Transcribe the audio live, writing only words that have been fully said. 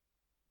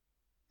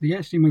The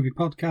HD Movie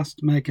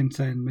Podcast may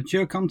contain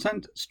mature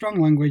content,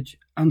 strong language,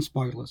 and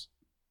spoilers.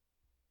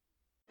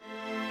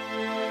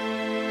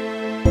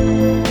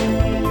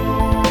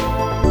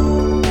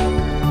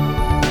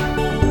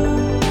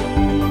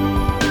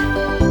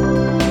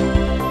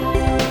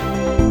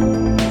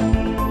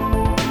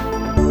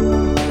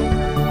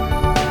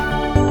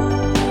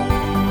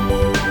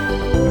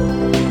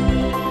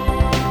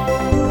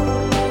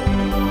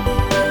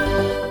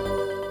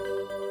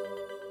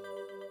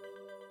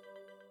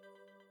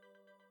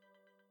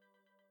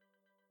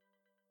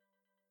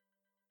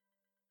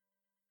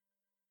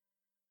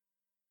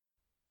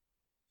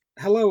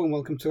 Hello and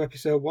welcome to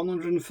episode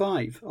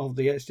 105 of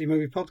the HD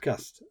Movie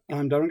Podcast.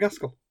 I'm Darren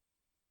Gaskell.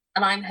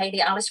 And I'm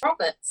Hayley Alice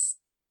Roberts.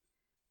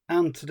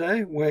 And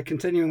today we're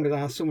continuing with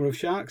our Summer of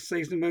Sharks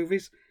season of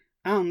movies,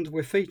 and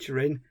we're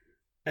featuring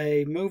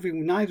a movie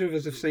neither of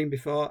us have seen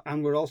before,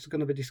 and we're also going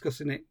to be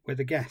discussing it with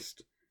a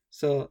guest.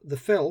 So the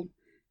film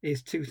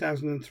is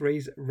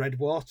 2003's Red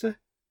Water,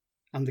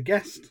 and the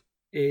guest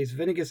is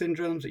Vinegar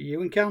Syndrome's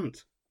Ewan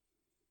Cant.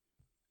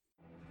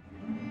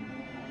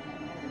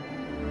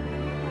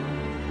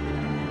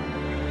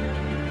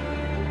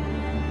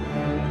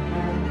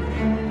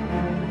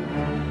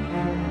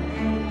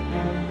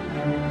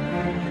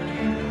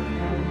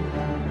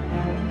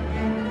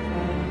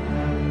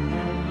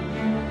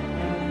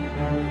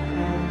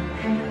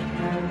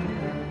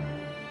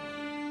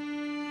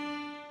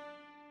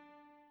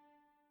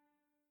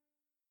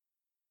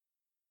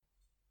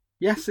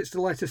 Yes, it's the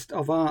latest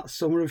of our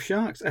Summer of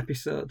Sharks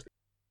episode,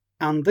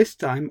 and this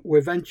time we're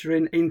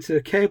venturing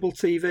into cable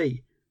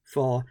TV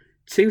for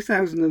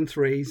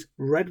 2003's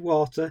Red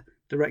Water,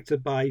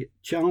 directed by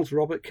Charles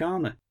Robert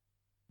Garner.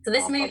 So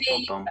this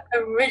movie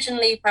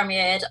originally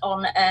premiered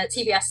on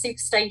TBS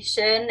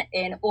Superstation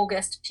in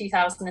August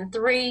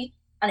 2003,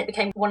 and it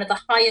became one of the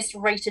highest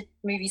rated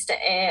movies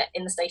to air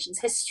in the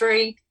station's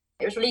history.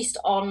 It was released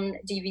on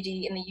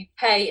DVD in the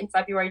UK in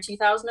February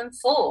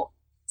 2004.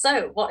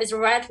 So, what is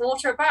Red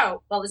Water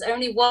about? Well, there's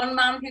only one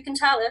man who can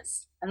tell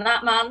us, and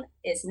that man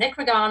is Nick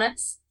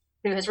Reganis,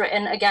 who has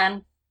written,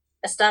 again,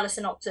 a stellar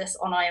synopsis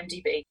on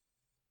IMDb.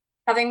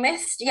 Having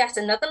missed yet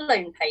another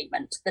loan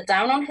payment, the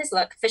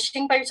down-on-his-luck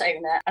fishing boat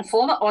owner and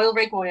former oil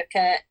rig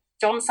worker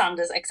John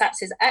Sanders accepts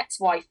his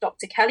ex-wife,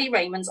 Dr. Kelly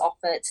Raymond's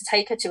offer to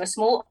take her to a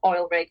small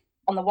oil rig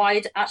on the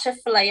wide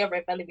Atchafalaya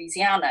River,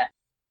 Louisiana.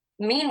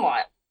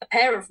 Meanwhile, a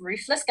pair of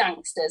ruthless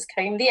gangsters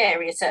comb the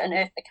area to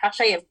unearth a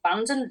cache of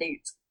abandoned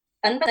loot,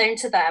 unbeknown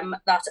to them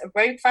that a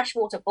rogue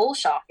freshwater bull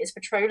shark is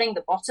patrolling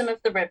the bottom of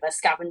the river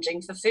scavenging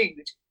for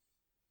food.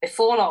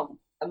 Before long,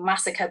 the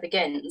massacre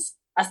begins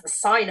as the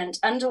silent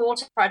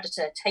underwater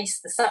predator tastes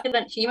the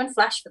succulent human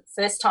flesh for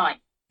the first time.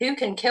 Who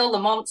can kill the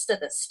monster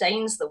that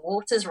stains the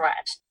waters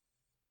red?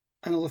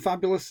 Another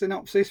fabulous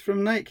synopsis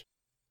from Nick.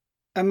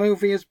 A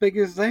movie as big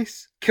as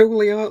this?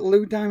 Coolio,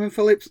 Lou Diamond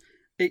Phillips?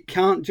 It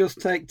can't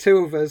just take two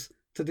of us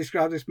to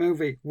describe this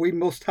movie. We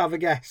must have a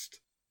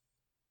guest.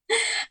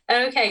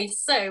 Okay,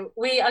 so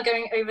we are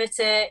going over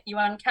to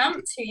Ewan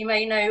Cant, who you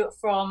may know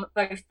from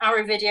both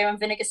Arrow Video and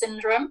Vinegar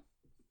Syndrome.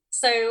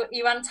 So,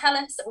 Ewan, tell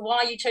us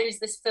why you chose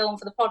this film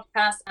for the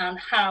podcast and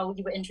how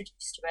you were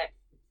introduced to it.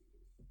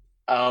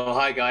 Oh,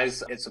 hi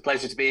guys. It's a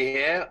pleasure to be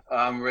here.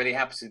 I'm really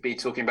happy to be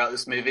talking about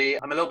this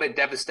movie. I'm a little bit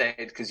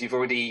devastated because you've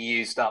already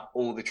used up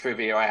all the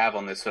trivia I have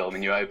on this film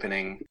in your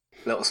opening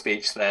little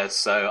speech there.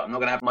 So I'm not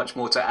going to have much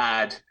more to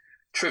add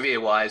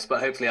trivia-wise,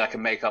 but hopefully I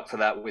can make up for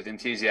that with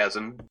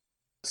enthusiasm.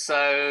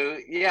 So,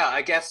 yeah,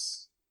 I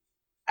guess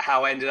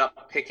how I ended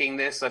up picking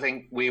this, I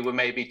think we were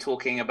maybe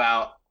talking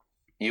about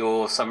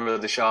your Summer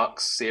of the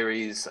Sharks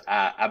series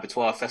at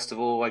Abattoir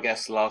Festival, I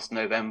guess, last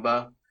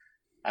November.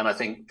 And I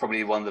think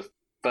probably one of the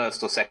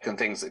first or second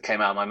things that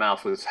came out of my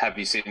mouth was, have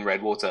you seen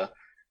Red Water?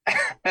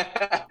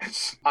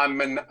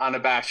 I'm an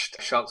unabashed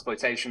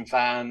sharksploitation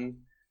fan,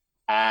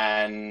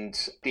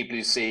 and Deep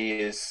Blue Sea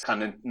is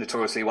kind of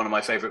notoriously one of my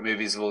favorite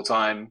movies of all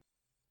time.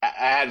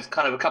 I had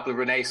kind of a couple of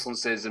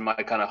renaissances in my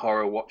kind of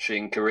horror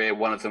watching career.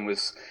 One of them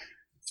was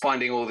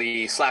finding all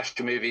the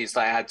slasher movies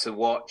that I had to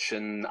watch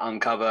and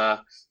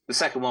uncover. The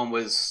second one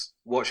was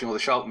watching all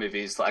the shark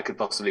movies that I could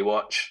possibly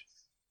watch.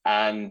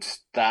 And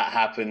that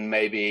happened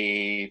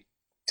maybe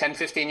 10,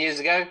 15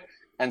 years ago.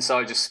 And so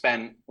I just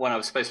spent, when I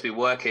was supposed to be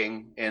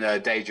working in a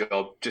day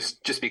job,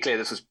 just to be clear,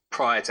 this was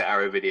prior to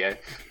Arrow Video,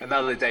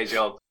 another day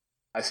job,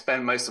 I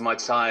spent most of my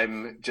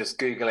time just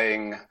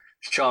Googling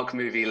shark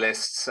movie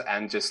lists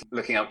and just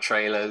looking up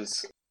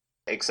trailers,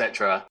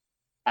 etc.,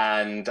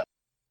 and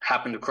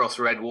happened across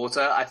Red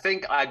Water. I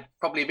think I'd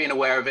probably been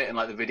aware of it in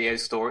like the video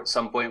store at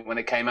some point when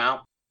it came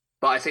out,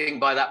 but I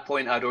think by that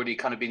point I'd already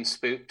kind of been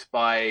spooked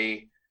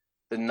by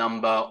the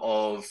number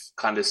of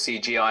kind of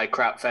CGI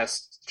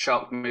crapfest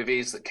shark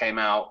movies that came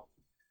out.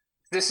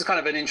 This is kind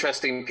of an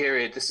interesting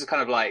period. This is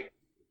kind of like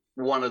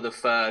one of the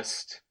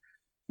first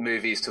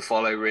movies to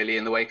follow really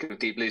in the wake of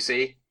Deep Blue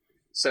Sea.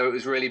 So it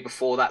was really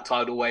before that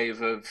tidal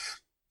wave of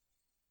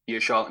your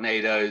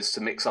Sharknadoes,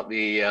 to mix up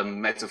the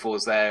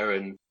metaphors there,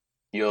 and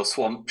your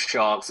swamp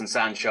sharks and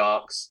sand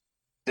sharks.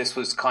 This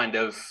was kind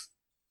of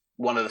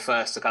one of the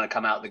first to kind of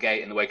come out the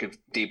gate in the wake of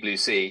Deep Blue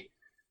Sea.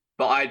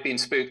 But I'd been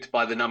spooked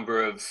by the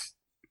number of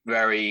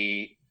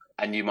very,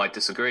 and you might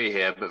disagree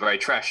here, but very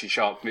trashy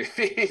shark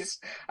movies.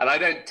 And I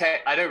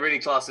don't really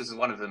class this as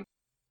one of them.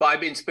 But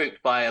I've been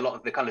spooked by a lot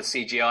of the kind of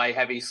CGI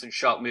heavy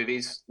shark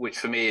movies, which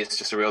for me is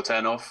just a real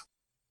turn off.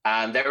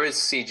 And there is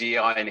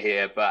CGI in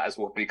here, but as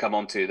we'll probably come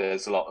on to,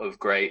 there's a lot of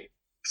great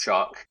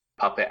shark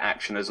puppet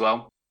action as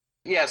well.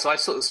 Yeah, so I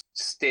sort of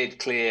steered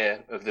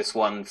clear of this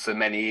one for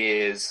many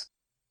years.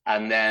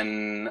 And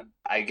then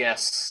I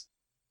guess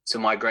to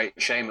my great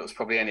shame, it was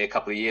probably only a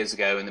couple of years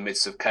ago in the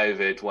midst of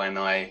COVID when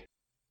I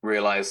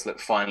realized that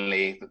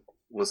finally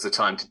was the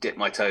time to dip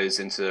my toes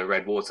into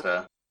red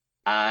water.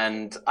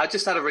 And I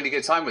just had a really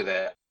good time with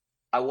it.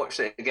 I watched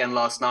it again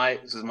last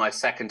night. This was my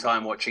second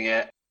time watching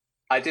it.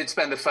 I did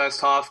spend the first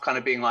half kind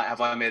of being like,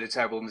 have I made a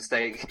terrible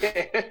mistake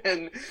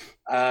and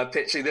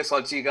pitching this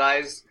on to you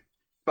guys?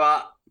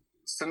 But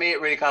for me,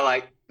 it really kind of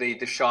like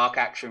the shark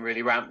action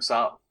really ramps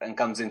up and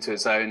comes into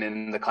its own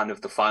in the kind of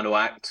the final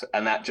act.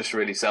 And that just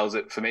really sells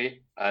it for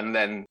me. And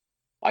then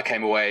I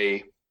came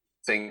away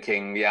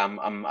thinking, yeah,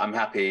 I'm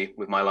happy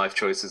with my life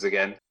choices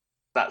again.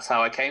 That's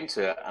how I came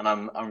to it. And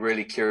I'm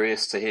really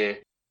curious to hear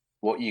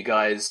what you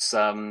guys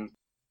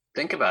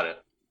think about it.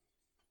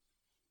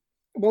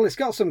 Well, it's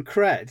got some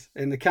cred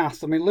in the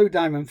cast. I mean, Lou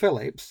Diamond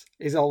Phillips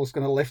is always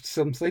going to lift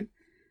something.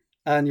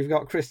 And you've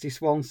got Christy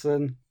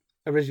Swanson,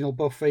 original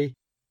Buffy.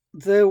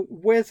 The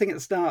weird thing at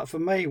the start for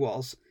me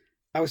was,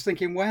 I was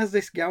thinking, where's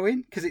this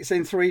going? Because it's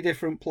in 3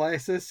 different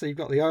places. So you've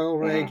got the oil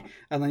rig,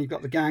 and then you've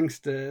got the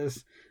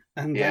gangsters.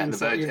 And yeah, then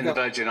the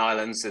Virgin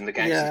Islands, in the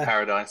Gangsters'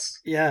 Paradise.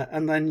 Yeah,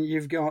 and then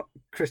you've got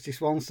Christy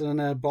Swanson and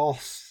her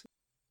boss.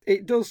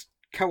 It does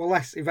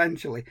coalesce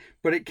eventually,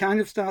 but it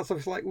kind of starts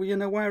off like, well, you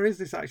know, where is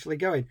this actually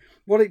going?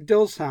 What it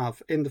does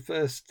have in the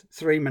first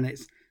 3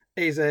 minutes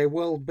is a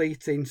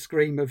world-beating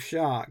scream of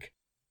shark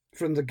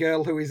from the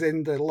girl who is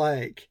in the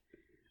lake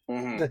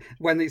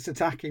when it's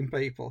attacking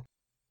people.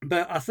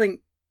 But I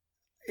think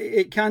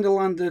it kind of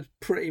landed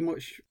pretty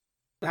much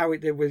how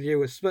it did with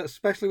you,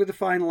 especially with the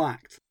final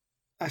act.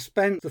 I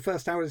spent the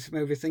first hour of this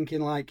movie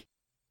thinking, like,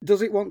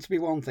 does it want to be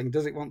one thing?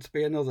 Does it want to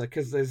be another?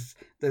 Because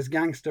there's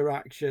gangster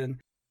action.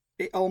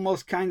 It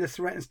almost kind of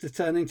threatens to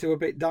turn into a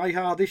bit Die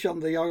Hardish on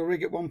the oil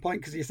rig at one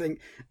point, because you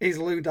think, is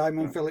Lou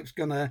Diamond Phillips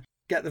going to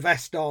get the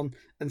vest on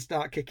and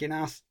start kicking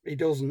ass? He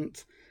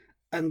doesn't.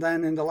 And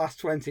then in the last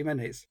 20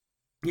 minutes,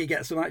 you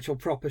get some actual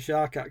proper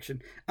shark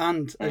action.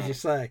 And, as you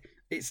say,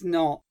 it's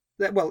not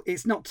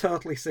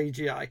totally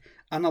CGI.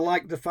 And I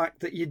like the fact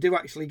that you do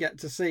actually get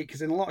to see,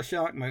 because in a lot of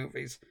shark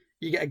movies,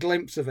 you get a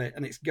glimpse of it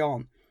and it's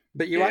gone.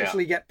 But you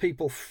actually get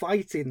people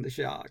fighting the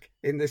shark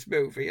in this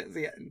movie at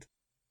the end.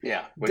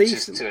 Yeah, which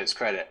is to its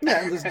credit.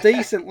 Yeah, and there's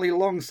decently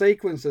long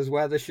sequences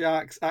where the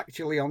shark's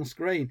actually on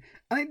screen.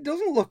 And it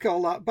doesn't look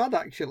all that bad,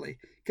 actually,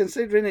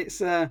 considering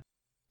it's a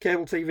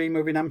cable TV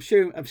movie. And I'm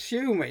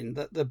assuming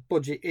that the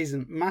budget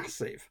isn't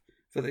massive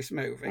for this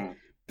movie.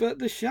 But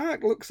the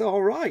shark looks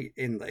all right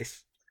in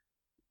this.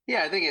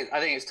 Yeah, I think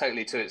it's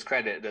totally to its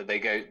credit that they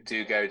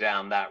go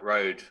down that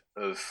road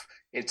of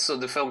it's so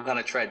the film kind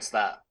of treads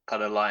that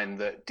kind of line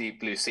that Deep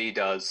Blue Sea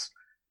does,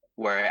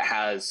 where it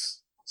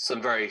has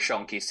some very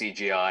shonky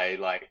CGI.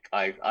 Like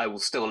I will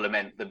still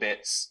lament the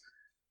bits.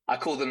 I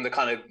call them the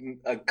kind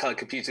of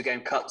computer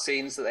game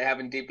cutscenes that they have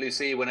in Deep Blue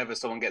Sea. Whenever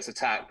someone gets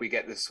attacked, we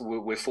get this.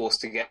 We're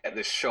forced to get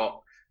this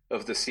shot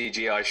of the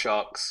CGI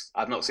sharks.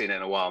 I've not seen it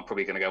in a while. I'm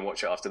probably going to go and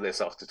watch it after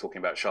this, after talking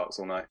about sharks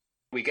all night.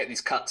 We get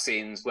these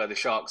cutscenes where the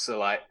sharks are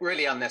like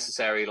really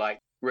unnecessary, like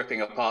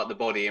ripping apart the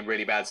body in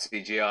really bad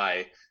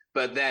CGI.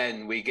 But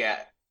then we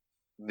get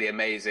the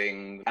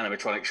amazing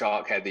animatronic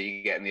shark head that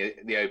you get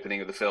in the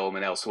opening of the film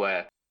and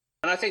elsewhere.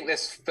 And I think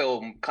this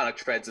film kind of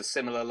treads a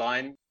similar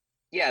line.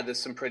 Yeah, there's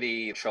some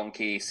pretty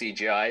shonky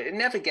CGI. It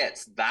never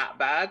gets that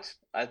bad,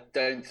 I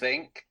don't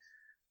think.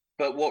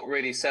 But what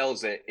really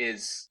sells it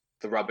is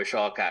the rubber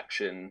shark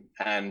action.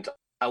 And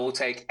I will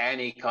take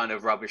any kind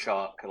of rubber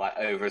shark like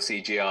over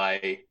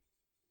CGI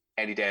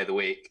any day of the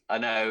week. I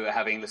know,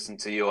 having listened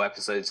to your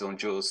episodes on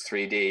Jaws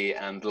 3D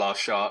and Last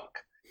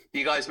Shark,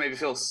 you guys maybe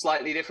feel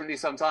slightly differently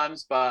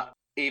sometimes, but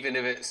even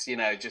if it's, you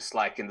know, just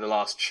like in The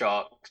Last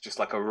Shark, just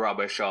like a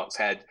rubber shark's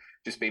head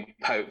just being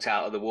poked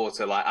out of the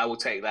water, like I will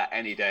take that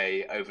any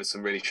day over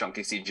some really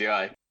chunky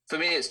CGI. For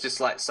me, it's just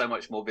like so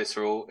much more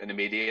visceral and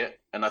immediate,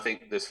 and I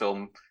think this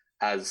film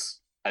has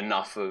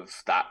enough of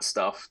that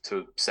stuff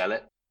to sell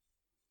it.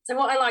 So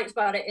what I liked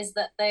about it is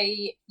that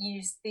they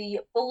use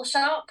the bull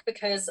shark,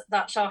 because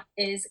that shark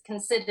is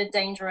considered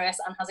dangerous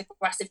and has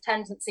aggressive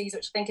tendencies,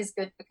 which I think is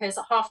good, because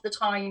half the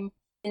time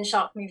in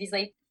shark movies,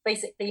 they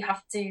basically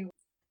have to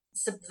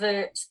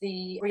subvert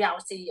the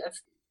reality of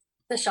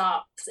the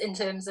sharks in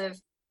terms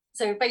of,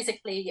 so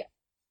basically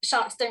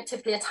sharks don't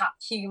typically attack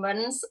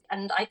humans.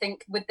 And I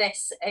think with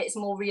this, it's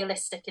more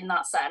realistic in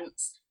that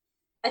sense.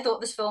 I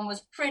thought this film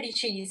was pretty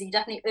cheesy,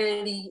 definitely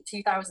early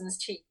 2000s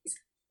cheese.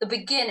 The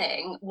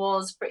beginning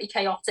was pretty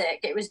chaotic.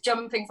 It was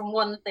jumping from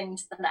one thing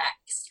to the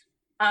next.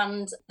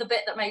 And the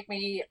bit that made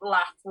me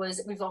laugh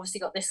was we've obviously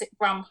got this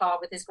grandpa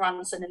with his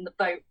grandson in the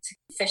boat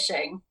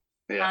fishing,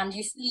 and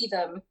you see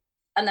them,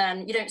 and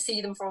then you don't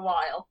see them for a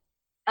while.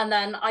 And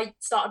then I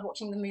started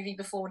watching the movie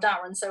before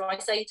Darren, so I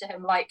say to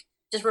him, like,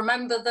 just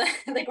remember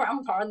the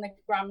grandpa and the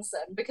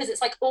grandson, because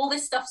it's like all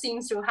this stuff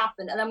seems to have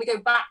happened, and then we go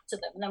back to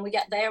them, and then we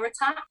get their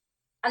attack.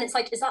 And it's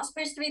like, is that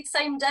supposed to be the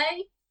same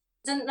day?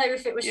 Didn't know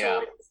if it was sure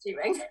what it was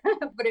doing,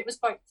 but it was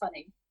quite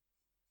funny.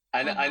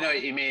 I know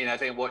what you mean. I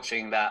think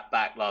watching that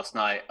back last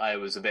night, I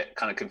was a bit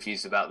kind of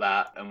confused about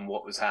that and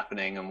what was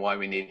happening and why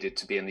we needed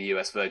to be in the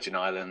US Virgin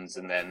Islands,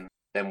 and then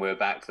we're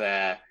back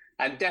there.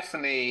 And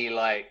definitely,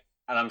 like,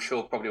 and I'm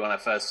sure probably when I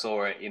first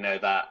saw it, you know,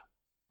 that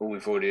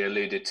we've already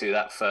alluded to,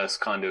 that first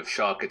kind of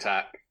shark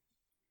attack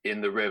in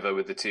the river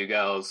with the two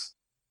girls,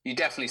 you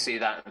definitely see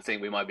that and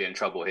think we might be in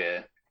trouble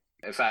here.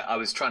 In fact, I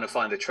was trying to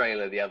find a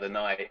trailer the other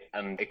night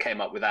and it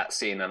came up with that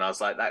scene, and I was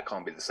like, that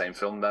can't be the same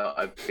film that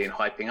I've been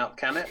hyping up,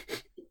 can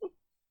it?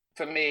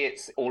 For me,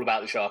 it's all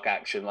about the shark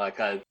action. Like,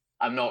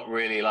 I'm not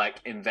really,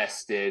 like,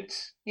 invested.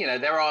 You know,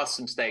 there are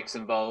some stakes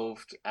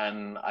involved,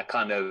 and I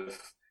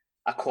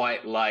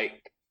quite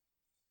like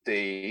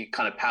the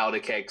kind of powder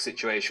keg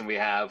situation we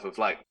have of,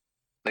 like,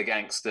 the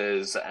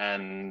gangsters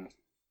and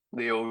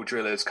the oil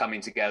drillers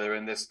coming together,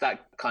 and that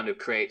kind of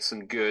creates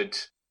some good,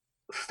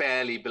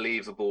 fairly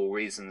believable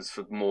reasons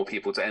for more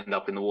people to end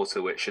up in the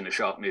water, which in a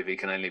shark movie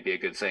can only be a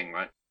good thing,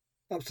 right?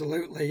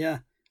 Absolutely, yeah.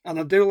 And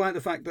I do like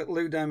the fact that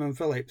Lou Diamond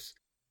Phillips,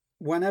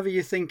 whenever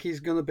you think he's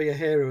going to be a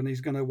hero and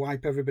he's going to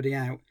wipe everybody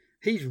out,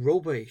 he's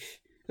rubbish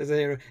as a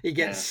hero. He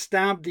gets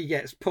stabbed, he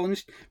gets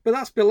punched, but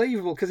that's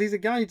believable because he's a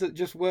guy that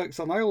just works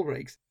on oil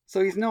rigs,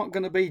 so he's not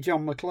going to be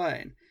John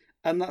McClane.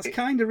 And that's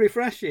kind of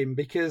refreshing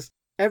because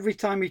every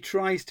time he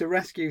tries to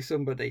rescue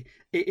somebody,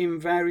 it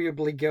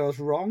invariably goes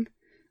wrong.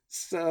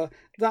 So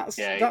that's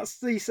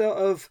the sort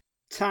of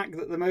tack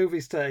that the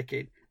movie's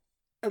taking.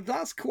 And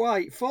that's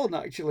quite fun,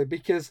 actually,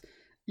 because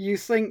you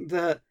think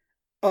that,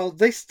 oh,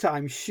 this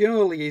time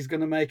surely he's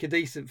going to make a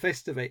decent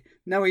fist of it.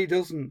 No, he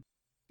doesn't.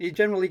 He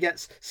generally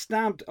gets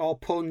stabbed or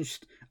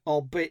punched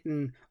or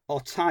bitten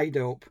or tied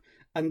up.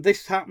 And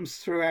this happens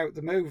throughout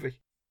the movie.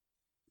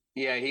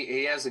 Yeah,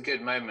 he has a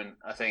good moment,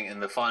 I think, in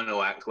the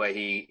final act where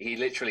he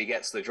literally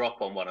gets the drop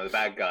on one of the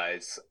bad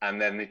guys and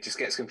then it just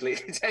gets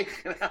completely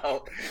taken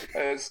out.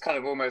 It's kind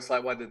of almost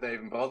like, why did they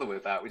even bother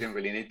with that? We didn't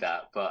really need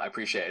that, but I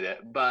appreciated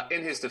it. But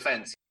in his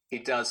defense, he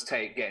does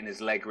take getting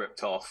his leg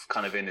ripped off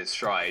kind of in his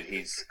stride.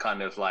 He's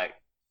kind of like,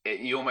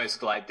 you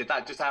almost like, did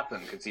that just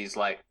happen? Because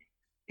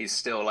he's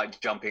still like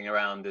jumping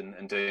around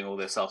and doing all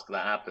this after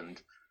that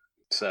happened.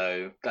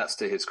 So that's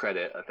to his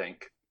credit, I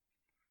think.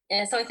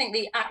 Yeah, so I think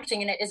the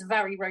acting in it is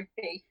very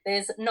ropey.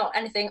 There's not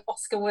anything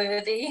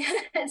Oscar-worthy,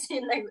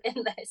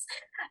 in this.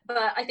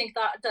 But I think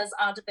that does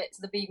add a bit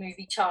to the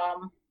B-movie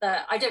charm.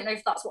 That I don't know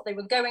if that's what they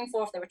were going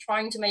for, if they were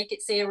trying to make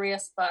it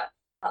serious, but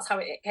that's how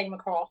it came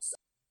across.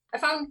 I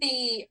found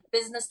the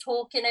business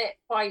talk in it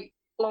quite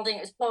plodding.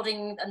 It was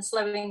plodding and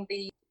slowing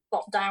the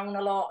plot down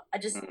a lot. I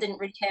just didn't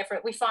really care for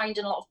it. We find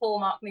in a lot of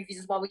Hallmark movies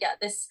as well, we get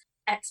this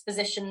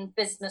exposition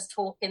business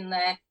talk in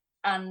there.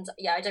 And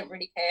yeah, I don't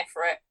really care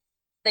for it.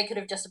 They could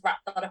have just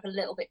wrapped that up a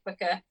little bit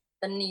quicker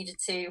than needed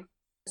to.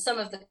 Some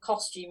of the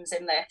costumes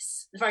in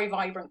this, very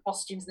vibrant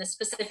costumes in this,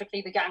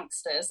 specifically the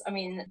gangsters. I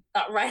mean,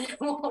 that red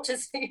water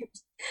suit.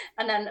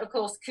 And then, of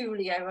course,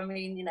 Coolio. I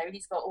mean, you know,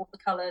 he's got all the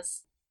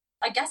colours.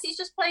 I guess he's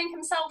just playing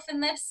himself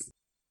in this.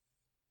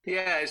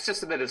 Yeah, it's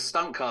just a bit of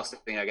stunt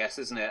casting, I guess,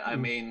 isn't it? I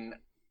mean,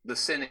 the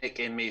cynic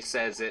in me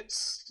says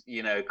it's,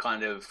 you know,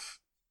 kind of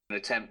an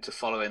attempt to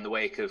follow in the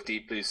wake of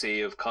Deep Blue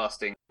Sea, of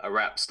casting a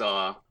rap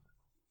star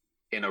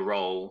in a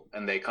role,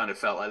 and they kind of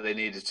felt like they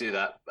needed to do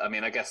that. I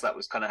mean, I guess that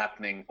was kind of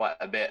happening quite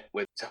a bit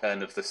with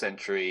turn of the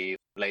century,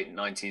 late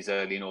 90s,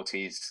 early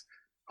noughties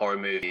horror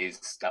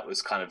movies. That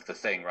was kind of the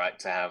thing, right?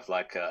 To have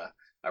like a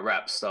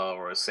rap star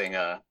or a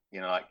singer,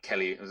 you know, like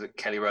Kelly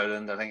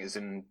Rowland, I think, is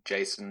in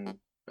Jason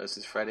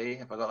versus Freddy.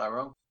 Have I got that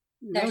wrong?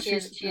 No,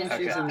 she's in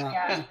that.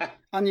 Yeah.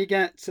 And you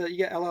get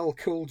LL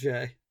Cool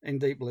J in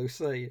Deep Blue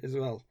Sea as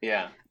well.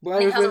 Yeah.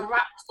 Well, he has a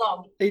rap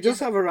song. He does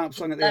have a rap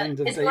song at the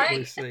end of Deep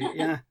Blue Sea.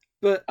 Yeah.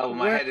 But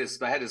my head is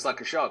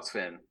like a shark's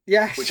fin.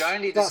 Yes, which I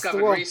only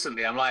discovered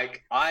recently. I'm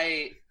like,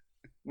 I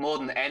more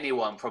than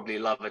anyone probably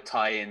love a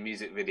tie-in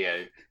music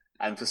video,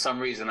 and for some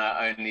reason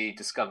I only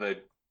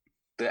discovered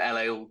the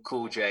LL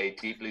Cool J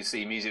Deep Blue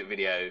Sea music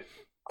video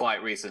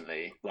quite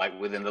recently, like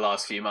within the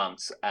last few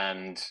months,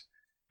 and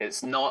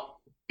it's not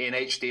in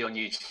HD on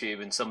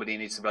YouTube, and somebody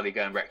needs to bloody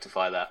go and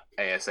rectify that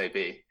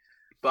ASAP.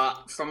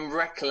 But from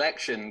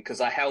recollection,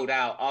 because I held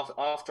out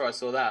after I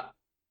saw that,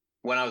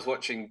 when I was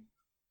watching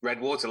Red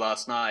Water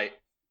last night,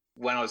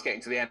 when I was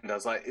getting to the end, I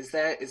was like, is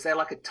there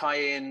like a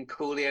tie-in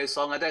Coolio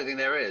song? I don't think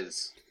there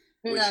is,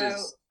 which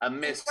is a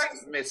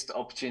missed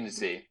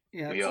opportunity.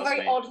 Yeah, it's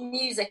very odd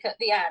music at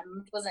the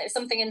end, wasn't it?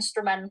 Something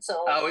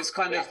instrumental. Oh, it's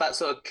kind of that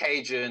sort of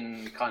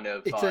Cajun kind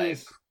of vibe.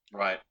 Is.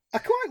 Right. I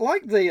quite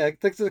like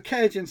the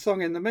Cajun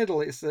song in the middle.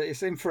 It's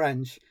in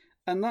French,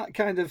 and that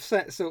kind of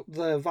sets up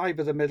the vibe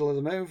of the middle of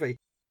the movie.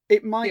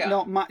 It might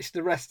not match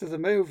the rest of the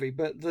movie,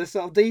 but the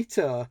sort of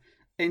detour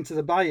into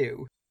the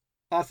bayou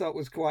I thought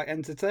was quite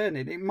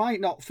entertaining. It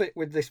might not fit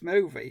with this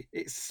movie.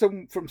 It's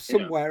from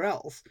somewhere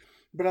else,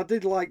 but I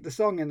did like the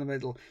song in the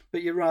middle.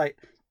 But you're right.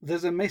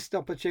 There's a missed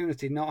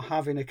opportunity not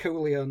having a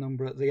Coolio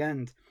number at the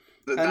end.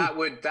 That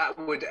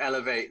would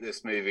elevate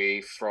this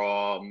movie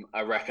from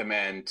a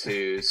recommend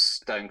to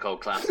Stone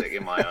Cold classic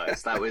in my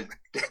eyes. That would.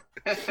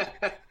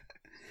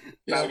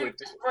 You should have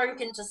just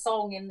broke into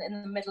song in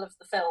the middle of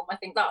the film. I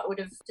think that would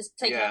have just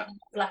taken it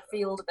left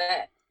field a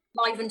bit,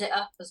 livened it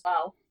up as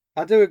well.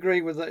 I do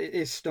agree with that. It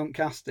is stunt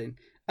casting,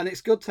 and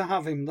it's good to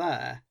have him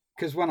there,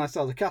 because when I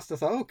saw the cast, I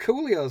thought, oh,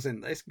 Coolio's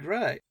in this,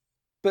 great.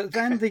 But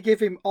then they give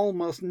him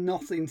almost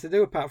nothing to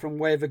do apart from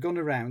wave a gun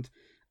around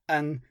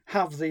and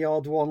have the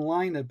odd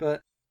one-liner.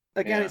 But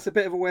again, it's a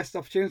bit of a waste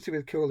opportunity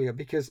with Coolio,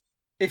 because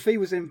if he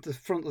was in the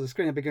front of the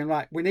screen, I'd be going,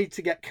 right, we need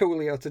to get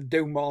Coolio to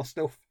do more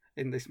stuff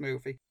in this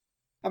movie.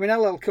 I mean,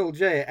 LL Cool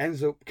J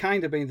ends up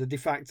kind of being the de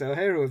facto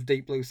hero of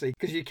Deep Blue Sea,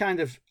 because you're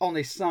kind of on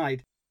his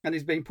side, and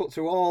he's being put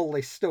through all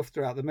this stuff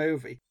throughout the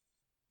movie.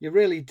 You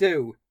really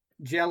do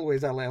gel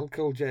with LL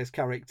Cool J's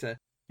character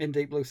in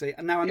Deep Blue Sea.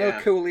 And now I know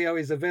Coolio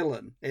is a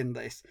villain in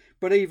this,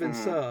 but even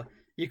so,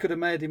 you could have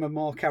made him a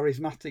more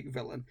charismatic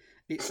villain.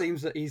 It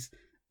seems that he's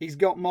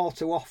got more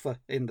to offer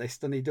in this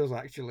than he does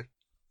actually.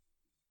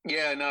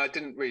 Yeah, no, I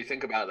didn't really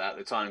think about that at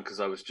the time because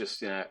I was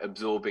just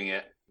absorbing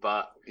it.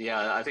 But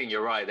yeah, I think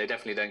you're right. They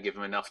definitely don't give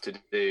him enough to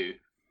do.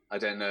 I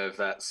don't know if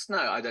that's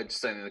I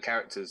just don't think the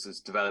characters has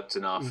developed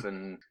enough.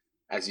 And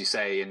as you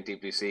say, in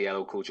Deep Blue Sea,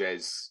 LL Cool J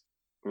is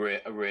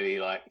a really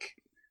like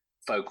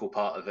focal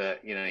part of it.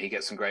 You know, he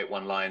gets some great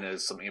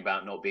one-liners, something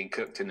about not being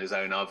cooked in his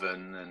own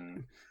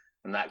oven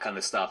and that kind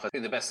of stuff. I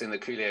think the best thing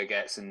that Coolio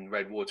gets in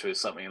Red Water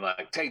is something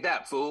like "Take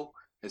that, fool!"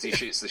 as he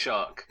shoots the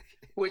shark,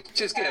 which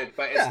is good,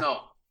 but it's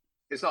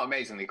not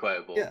amazingly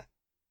quotable.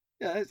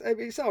 Yeah,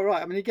 it's all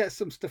right. I mean, he gets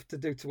some stuff to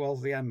do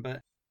towards the end,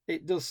 but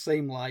it does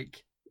seem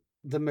like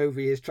the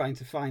movie is trying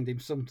to find him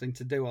something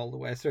to do all the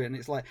way through. And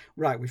it's like,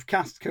 right, we've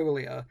cast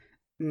Coolio.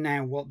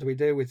 Now what do we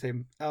do with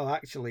him? Oh,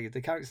 actually, the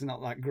character's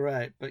not that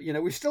great. But,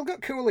 we've still got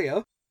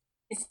Coolio.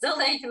 He's still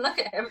there. You can look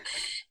at him.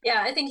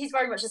 Yeah, I think he's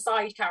very much a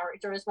side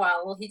character as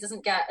well. He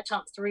doesn't get a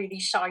chance to really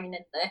shine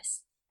in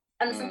this.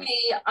 And for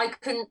me, I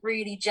couldn't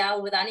really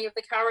gel with any of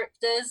the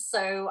characters.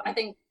 So I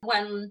think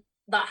when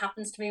that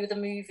happens to me with a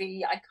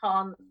movie, I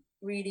can't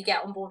really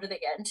get on board with it,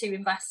 getting too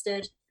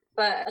invested.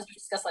 But as we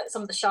discussed, like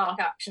some of the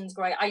shark action's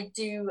great.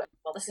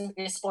 This is going to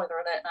be a spoiler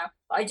alert now,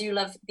 but I do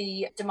love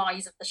the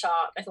demise of the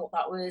shark. I thought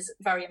that was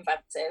very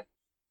inventive.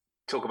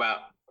 Talk about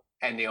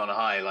ending on a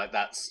high, like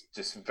that's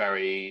just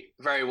very,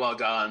 very well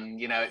done.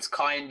 It's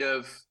kind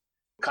of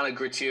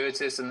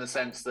gratuitous in the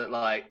sense that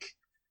like,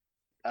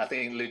 I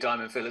think Lou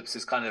Diamond Phillips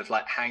is kind of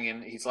like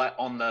hanging, he's like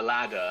on the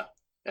ladder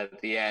at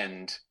the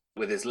end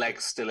with his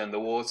legs still in the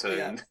water.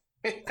 Yeah. And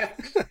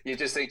you're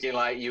just thinking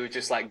like you would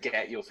just like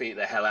get your feet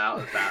the hell out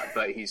of that,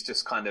 but he's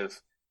just kind of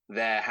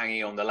there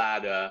hanging on the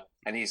ladder,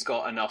 and he's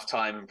got enough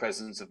time and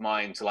presence of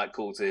mind to like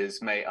call to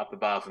his mate up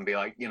above and be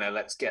like,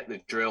 let's get the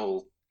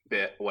drill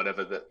bit,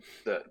 whatever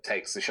that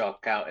takes the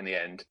shark out in the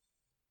end.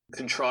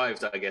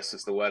 Contrived, I guess,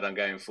 is the word I'm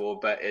going for,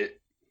 but it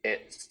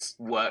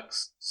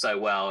works so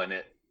well, and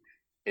it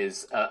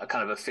is a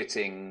kind of a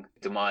fitting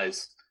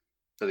demise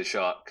for the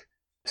shark.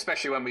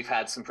 Especially when we've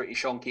had some pretty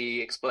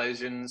shonky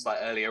explosions, like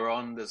earlier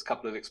on, there's a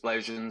couple of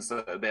explosions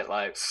that are a bit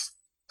like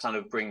kind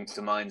of bring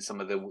to mind some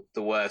of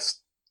the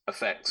worst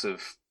effects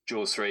of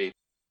Jaws 3.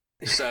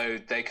 So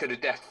they could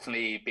have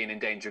definitely been in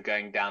danger of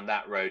going down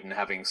that road and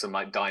having some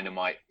like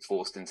dynamite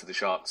forced into the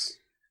shark's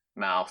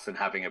mouth and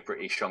having a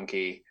pretty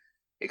shonky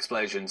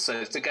explosion.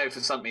 So to go for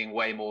something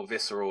way more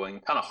visceral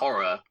and kind of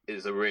horror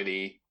is a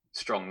really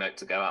strong note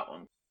to go out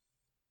on.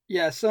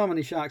 Yeah, so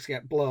many sharks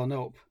get blown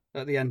up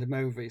at the end of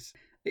movies.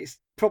 It's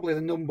probably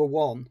the number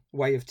one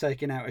way of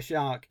taking out a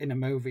shark in a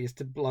movie is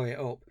to blow it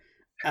up.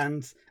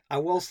 And I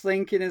was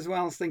thinking,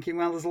 well,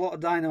 there's a lot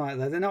of dynamite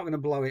there. They're not going to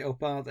blow it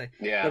up, are they?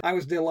 Yeah. But I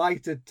was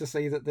delighted to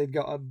see that they'd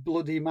got a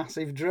bloody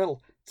massive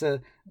drill to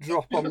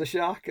drop on the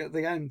shark at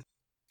the end.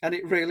 And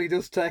it really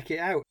does take it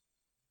out.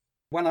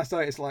 When I saw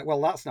it, it's like, well,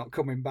 that's not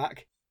coming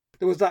back.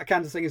 There was that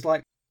kind of thing. It's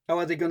like, oh,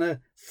 are they going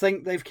to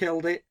think they've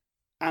killed it?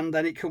 And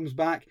then it comes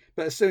back.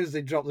 But as soon as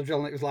they dropped the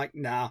drill, it was like,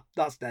 nah,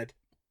 that's dead.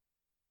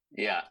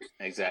 Yeah,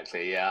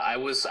 exactly. Yeah, I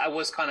was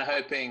kind of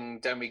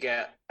hoping, don't we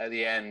get at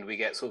the end, we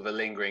get sort of a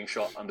lingering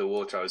shot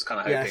underwater. I was kind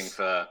of hoping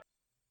for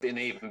an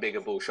even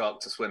bigger bull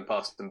shark to swim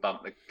past and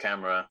bump the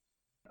camera,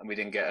 and we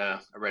didn't get a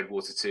Red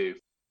Water 2.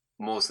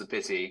 More's the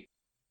pity.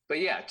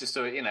 But yeah, just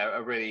a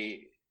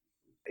really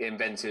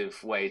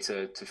inventive way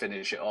to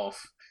finish it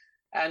off.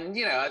 And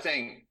I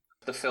think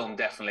the film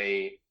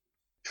definitely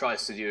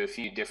tries to do a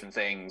few different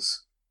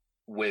things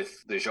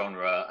with the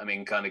genre. I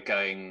mean, kind of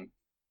going,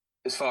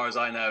 as far as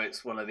I know,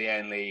 it's one of the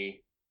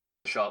only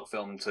shark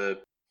film to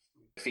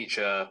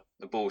feature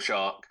the bull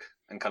shark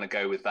and kind of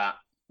go with that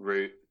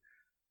route.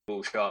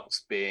 Bull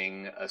sharks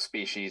being a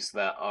species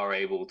that are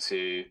able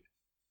to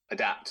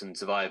adapt and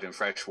survive in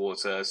fresh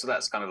water. So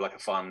that's kind of like a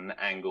fun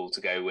angle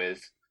to go with.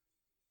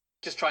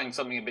 just trying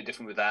something a bit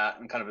different with that,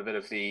 and kind of a bit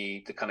of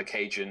the kind of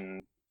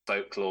Cajun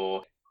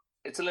folklore.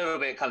 It's a little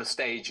bit kind of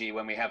stagey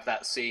when we have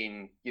that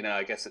scene,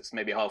 I guess it's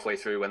maybe halfway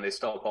through when they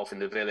stop off in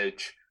the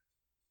village.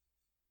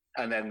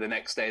 And then the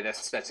next day they're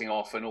setting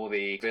off and all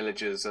the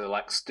villagers are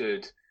like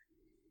stood,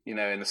 in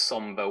a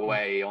somber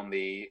way on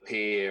the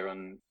pier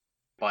and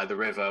by the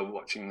river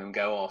watching them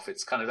go off.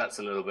 It's kind of, that's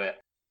a little bit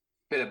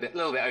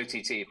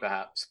OTT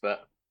perhaps,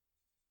 but.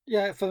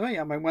 Yeah, for me,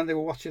 I mean, when they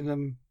were watching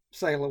them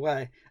sail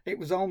away, it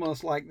was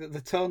almost like the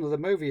tone of the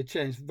movie had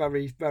changed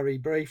very, very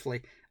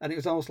briefly. And it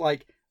was almost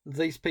like,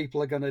 these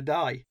people are going to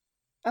die.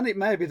 And it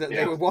may be that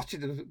they were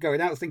watching them going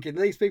out thinking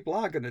these people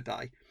are going to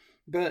die.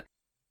 But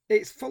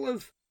it's full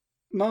of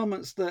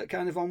moments that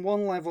kind of on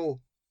one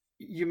level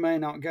you may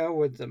not go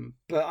with them.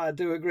 But I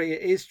do agree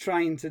it is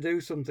trying to do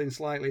something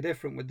slightly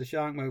different with the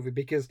shark movie,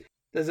 because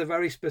there's a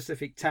very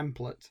specific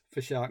template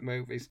for shark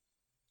movies.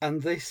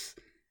 And this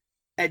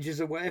edges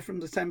away from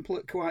the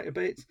template quite a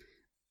bit.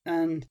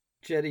 And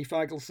J.D.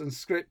 Feigelsson's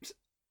script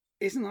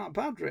isn't that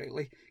bad,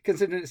 really,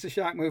 considering it's a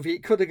shark movie.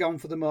 It could have gone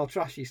for the more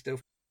trashy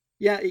stuff.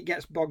 Yeah, it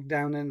gets bogged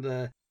down in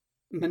the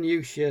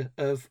minutiae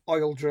of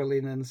oil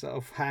drilling and sort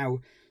of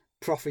how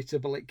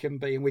profitable it can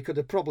be, and we could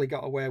have probably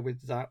got away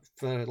with that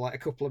for like a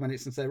couple of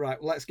minutes and say,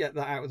 right, let's get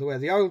that out of the way.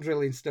 The oil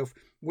drilling stuff,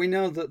 we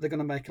know that they're going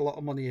to make a lot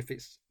of money if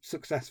it's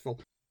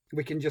successful.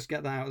 We can just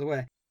get that out of the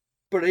way.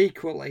 But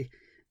equally,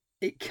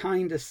 it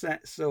kind of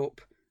sets up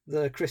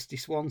the Christy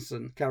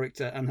Swanson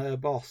character and her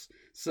boss.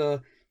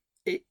 So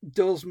it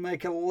does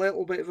make a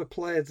little bit of a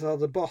play, so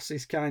the boss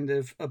is kind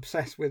of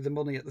obsessed with the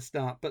money at the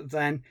start, but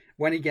then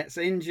when he gets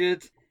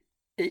injured,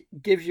 it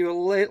gives you a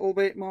little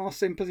bit more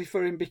sympathy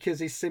for him because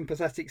his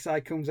sympathetic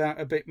side comes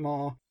out a bit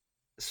more.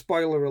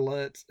 Spoiler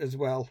alert as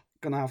well,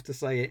 gonna have to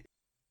say it.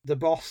 The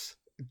boss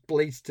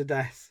bleeds to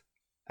death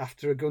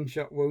after a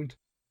gunshot wound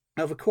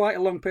over quite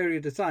a long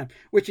period of time,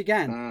 which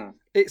again,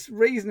 it's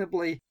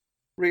reasonably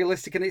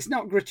realistic and it's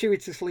not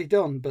gratuitously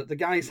done, but the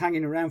guy's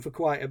hanging around for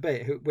quite a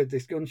bit with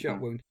this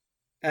gunshot wound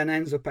and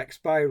ends up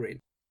expiring.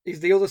 He's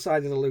the other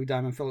side of the Lou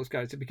Diamond Phillips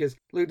character, because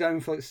Lou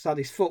Diamond Phillips had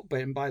his foot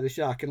bitten by the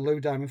shark and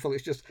Lou Diamond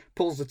Phillips just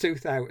pulls the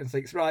tooth out and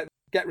thinks, right,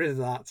 get rid of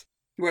that.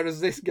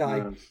 Whereas this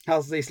guy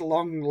has this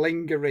long,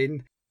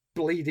 lingering,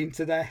 bleeding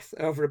to death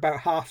over about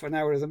half an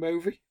hour of the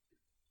movie.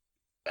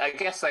 I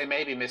guess they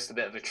maybe missed a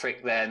bit of a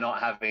trick there, not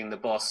having the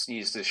boss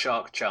use the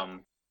shark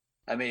chum.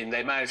 I mean,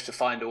 they managed to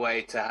find a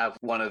way to have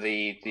one of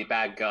the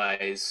bad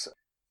guys.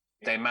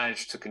 They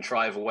managed to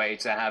contrive a way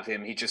to have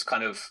him. He just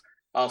kind of,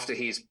 after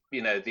he's,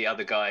 the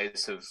other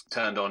guys have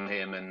turned on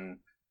him and,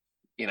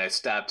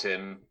 stabbed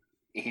him,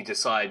 he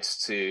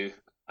decides to,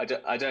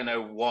 I don't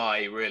know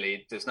why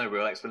really, there's no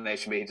real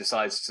explanation, but he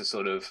decides to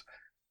sort of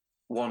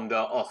wander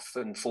off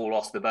and fall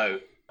off the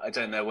boat. I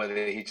don't know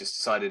whether he just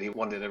decided he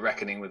wanted a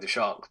reckoning with the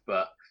shark,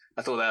 but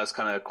I thought that was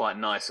kind of quite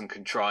nice and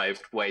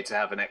contrived way to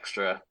have an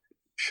extra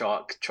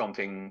shark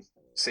chomping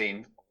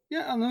scene.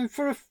 Yeah, and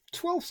for a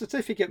 12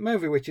 certificate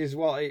movie, which is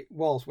what it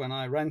was when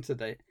I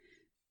rented it,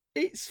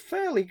 it's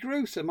fairly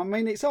gruesome. I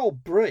mean, it's all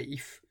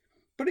brief,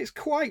 but it's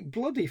quite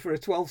bloody for a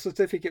 12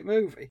 certificate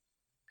movie.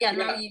 Yeah,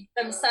 now you've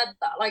said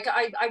that. Like,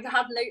 I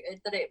have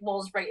noted that it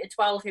was rated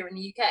 12 here in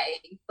the UK,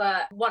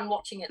 but when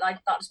watching it,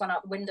 that just went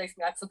out the window for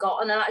me. I'd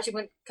forgotten, and actually,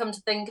 when come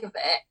to think of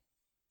it,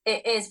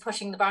 it is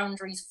pushing the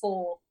boundaries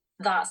for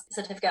that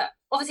certificate.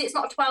 Obviously, it's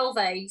not a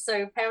 12A,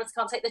 so parents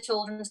can't take their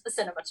children to the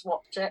cinema to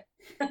watch it.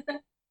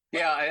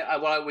 Yeah,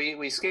 well,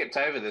 we skipped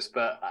over this,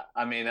 but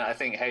I mean, I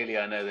think, Hayley,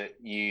 I know that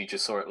you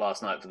just saw it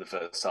last night for the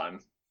first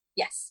time.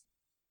 Yes.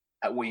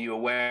 Were you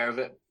aware of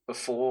it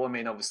before? I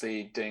mean,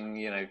 obviously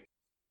doing,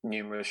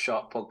 numerous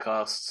shark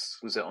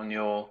podcasts. Was it on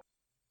your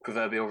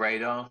proverbial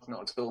radar?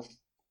 Not at all?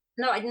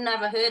 No, I'd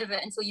never heard of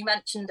it until you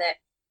mentioned it.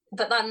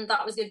 But then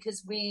that was good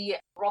because we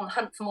were on the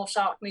hunt for more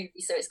shark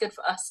movies, so it's good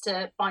for us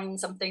to find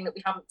something that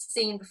we haven't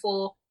seen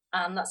before,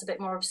 and that's a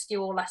bit more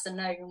obscure, lesser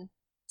known.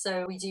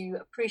 So we do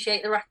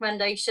appreciate the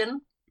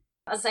recommendation.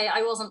 As I say,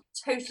 I wasn't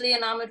totally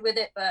enamoured with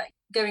it, but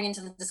going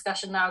into the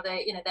discussion now,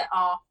 there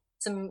are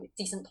some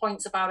decent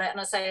points about it. And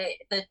I say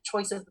the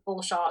choice of the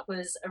bull shark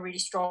was a really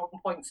strong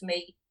point for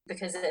me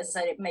because, as I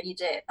said, it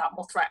made it that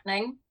more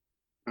threatening.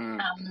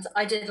 And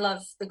I did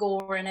love the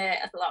gore in it.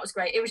 I thought that was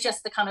great. It was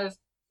just the kind of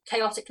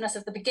chaoticness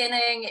of the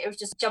beginning. It was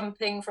just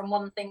jumping from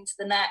one thing to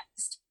the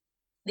next.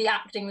 The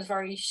acting was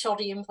very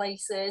shoddy in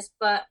places,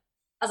 but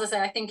as I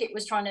say, I think it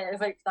was trying to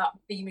evoke that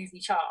B-movie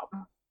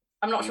charm.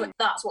 I'm not sure if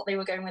that's what they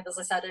were going with, as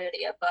I said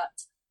earlier, but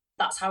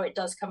that's how it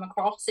does come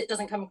across. It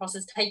doesn't come across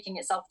as taking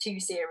itself too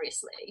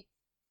seriously.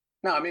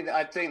 No, I mean,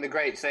 I think the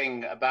great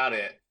thing about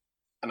it,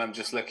 and I'm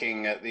just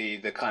looking at the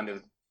kind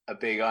of a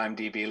big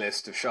IMDb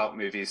list of shark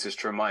movies just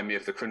to remind me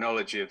of the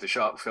chronology of the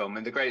shark film.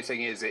 And the great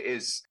thing is, it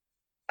is,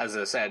 as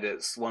I said,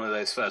 it's one of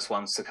those first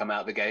ones to come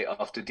out the gate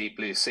after Deep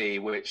Blue Sea,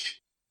 which,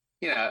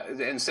 in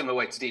a similar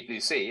way to Deep Blue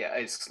Sea,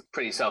 it's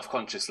pretty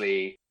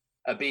self-consciously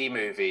a B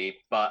movie,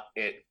 but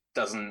it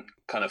doesn't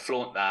kind of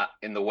flaunt that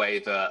in the way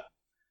that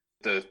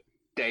the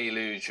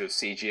deluge of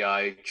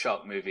CGI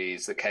shark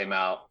movies that came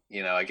out,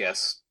 I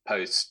guess,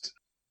 post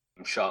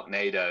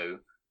Sharknado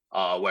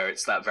are, where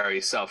it's that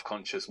very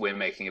self-conscious, we're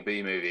making a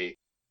B movie.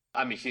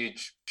 I'm a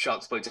huge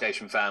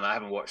sharksploitation fan. I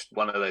haven't watched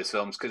one of those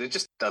films because it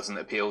just doesn't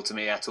appeal to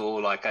me at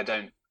all. Like, I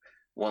don't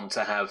want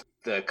to have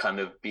the kind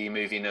of B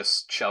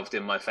moviness shoved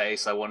in my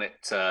face. I want it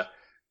to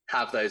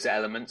have those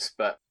elements,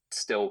 but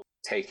still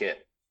take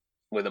it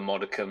with a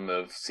modicum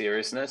of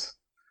seriousness.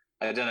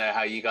 I don't know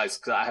how you guys,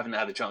 because I haven't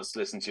had a chance to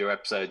listen to your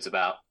episodes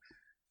about,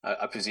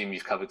 I presume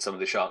you've covered some of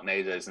the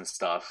Sharknadoes and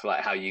stuff,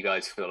 like how you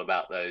guys feel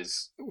about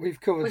those. We've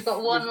got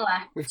one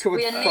left. We've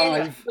covered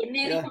five. We're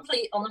nearly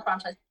complete on the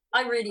franchise.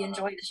 I really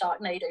enjoy the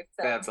Sharknado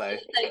films.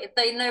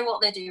 They know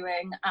what they're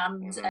doing,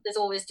 and there's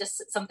always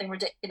just something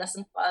ridiculous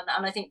and fun.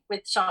 And I think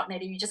with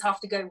Sharknado, you just have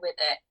to go with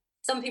it.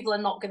 Some people are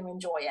not going to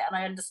enjoy it, and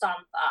I understand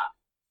that.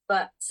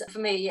 But for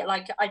me,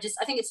 like, I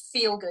think it's a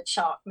feel-good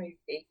shark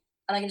movie,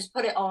 and I can just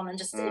put it on and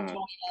just enjoy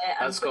it.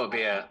 That's got to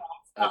be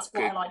that's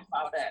what I like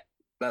about it.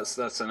 That's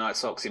a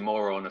nice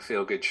oxymoron, a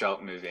feel-good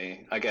shark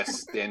movie. I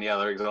guess the only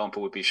other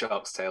example would be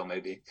Shark's Tale,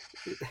 maybe.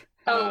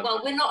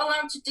 Well, we're not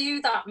allowed to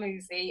do that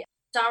movie.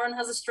 Darren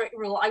has a strict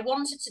rule. I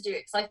wanted to do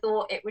it because I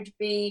thought it would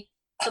be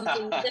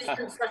something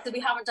different for us, because we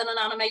haven't done an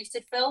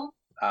animated film.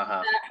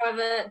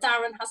 However,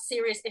 Darren has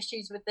serious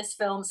issues with this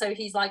film, so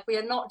he's like, we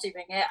are not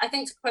doing it. I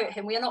think, to quote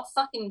him, we are not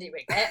fucking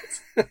doing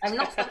it. I'm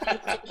not fucking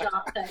doing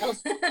Shark Tale.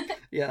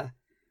 Yeah.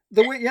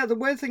 The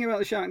weird thing about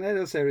the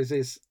Sharknado series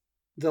is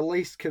the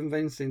least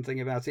convincing thing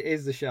about it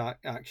is the shark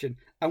action,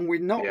 and we're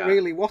not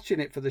really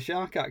watching it for the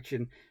shark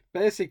action.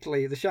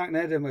 Basically, the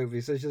Sharknado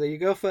movies, as you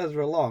go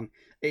further along,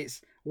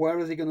 it's where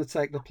are they going to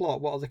take the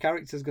plot? What are the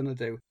characters going to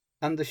do?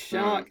 And the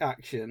shark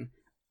action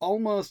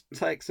almost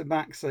takes a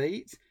back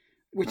seat,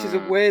 which is a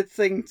weird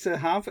thing to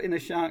have in a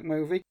shark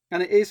movie.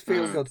 And it is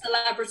feel good.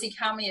 Celebrity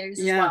cameos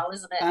as well,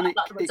 isn't it? And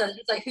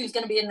it's like, who's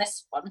going to be in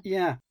this one?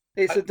 Yeah.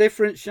 It's a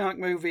different shark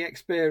movie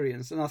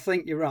experience. And I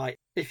think you're right.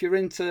 If you're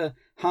into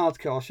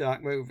hardcore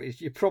shark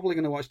movies, you're probably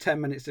going to watch 10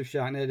 minutes of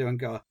Sharknado and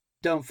go,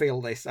 don't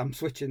feel this, I'm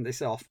switching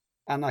this off.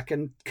 And I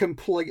can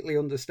completely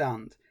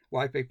understand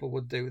why people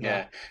would do that.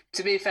 Yeah.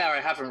 To be fair, I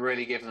haven't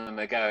really given them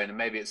a go, and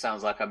maybe it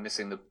sounds like I'm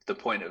missing the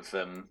point of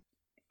them,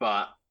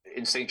 but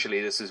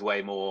instinctually this is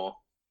way more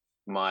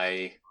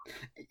my...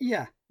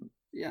 Yeah.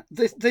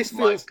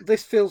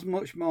 This feels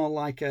much more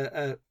like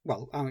I'll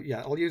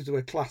use the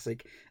word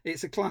classic.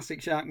 It's a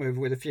classic shark movie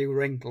with a few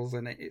wrinkles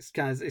in it. It's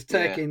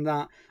taking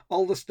that,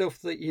 all the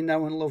stuff that you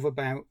know and love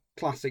about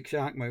classic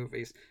shark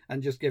movies,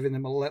 and just giving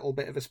them a little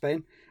bit of a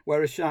spin.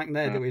 Whereas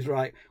Sharknado is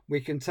right,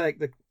 we can take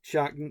the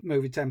shark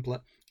movie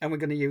template and we're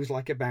going to use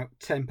like about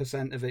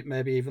 10% of it,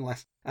 maybe even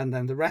less, and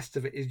then the rest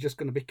of it is just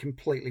going to be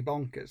completely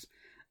bonkers.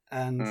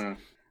 And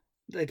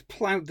they'd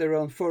ploughed their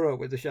own furrow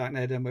with the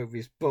Sharknado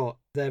movies, but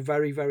they're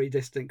very, very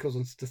distant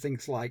cousins to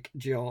things like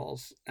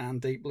Jaws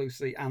and Deep Blue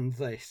Sea and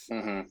this.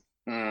 And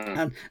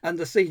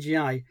the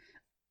CGI,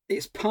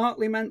 it's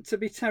partly meant to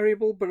be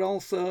terrible, but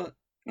also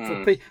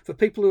for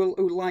people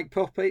who like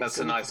puppets. That's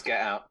a nice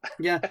get out.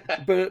 Yeah,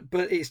 but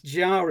it's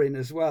jarring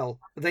as well.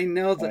 They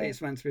know that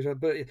it's meant to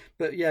be,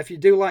 but yeah, if you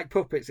do like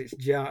puppets, it's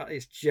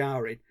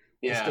jarring.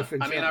 Yeah,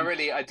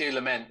 I do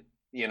lament,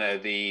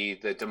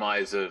 the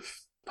demise of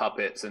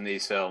puppets in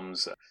these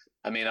films.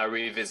 I mean, I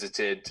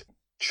revisited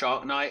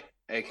Shark Night,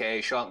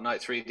 aka Shark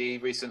Night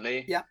 3D,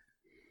 recently. Yeah,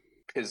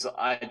 because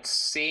I'd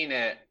seen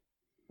it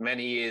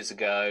many years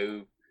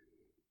ago,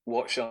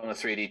 watched it on a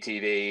 3D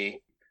TV,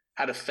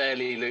 had a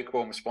fairly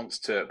lukewarm response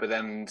to it, but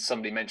then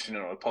somebody mentioned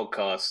it on a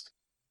podcast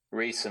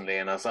recently,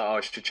 and I was like,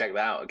 I should check that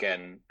out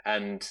again.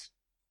 And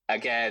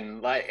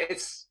again, like,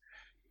 it's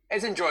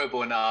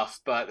enjoyable enough,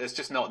 but there's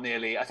just not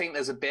nearly... I think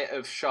there's a bit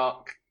of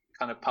shark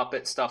kind of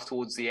puppet stuff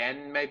towards the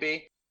end,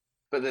 maybe,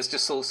 but there's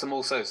just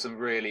also some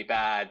really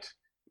bad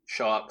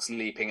sharks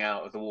leaping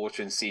out of the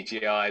water in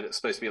CGI that's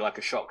supposed to be like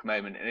a shock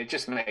moment, and it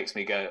just makes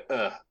me go,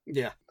 ugh.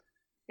 Yeah.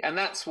 And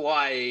that's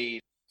why,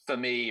 for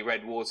me,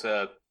 Red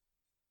Water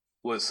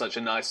was such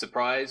a nice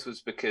surprise,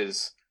 was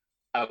because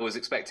I was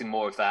expecting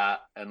more of that,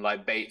 and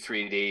like Bait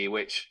 3D,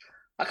 which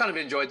I kind of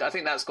enjoyed. I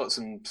think that's got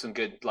some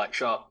good like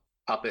shark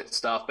puppet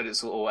stuff, but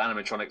it's all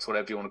animatronics,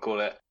 whatever you want to call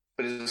it.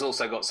 But it's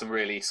also got some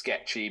really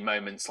sketchy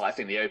moments. Like I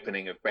think the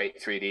opening of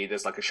Bait 3D,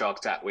 there's like a shark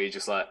attack where you're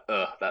just like,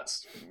 ugh,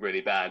 that's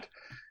really bad.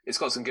 It's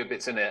got some good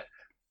bits in it.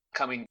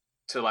 Coming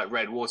to like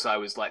Red Water, I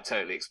was like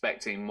totally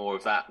expecting more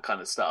of that kind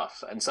of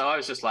stuff. And so I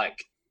was just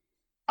like,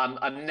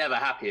 I'm never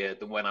happier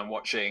than when I'm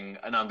watching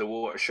an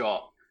underwater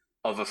shot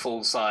of a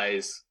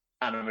full-size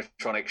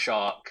animatronic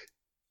shark.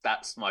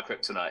 That's my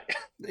kryptonite.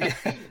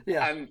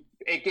 Yeah. And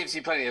it gives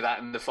you plenty of that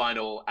in the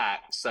final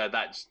act, so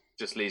that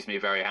just leaves me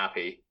very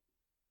happy.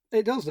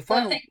 It does.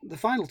 The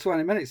final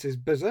 20 minutes is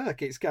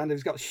berserk. It's got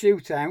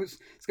shootouts,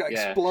 it's got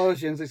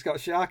explosions, it's got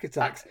shark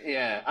attacks.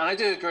 And I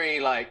do agree,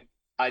 like,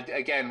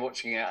 again,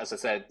 watching it, as I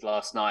said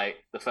last night,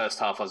 the first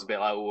half I was a bit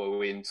like, oh,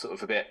 we're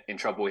a bit in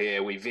trouble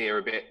here. We veer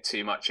a bit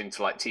too much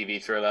into like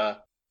TV thriller.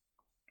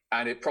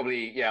 And it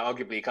probably,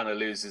 arguably kind of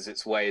loses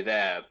its way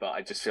there. But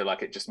I just feel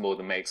like it just more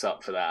than makes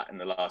up for that in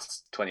the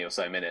last 20 or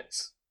so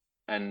minutes.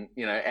 And,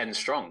 ends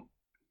strong.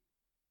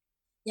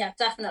 Yeah,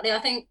 definitely. I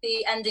think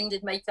the ending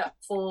did make up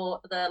for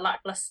the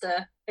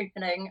lackluster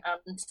opening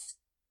and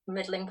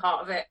middling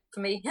part of it for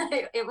me.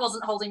 It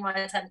wasn't holding my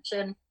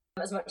attention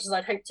as much as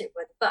I'd hoped it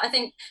would. But I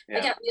think I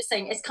get what you're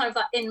saying. It's kind of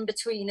that in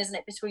between, isn't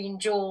it, between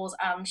Jaws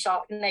and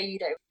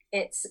Sharknado?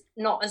 It's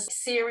not as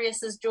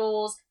serious as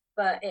Jaws,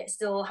 but it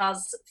still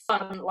has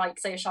fun, like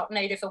say a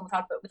Sharknado film would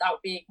have, but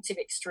without being too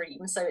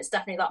extreme. So it's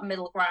definitely that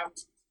middle ground.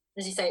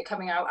 As you say, it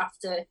coming out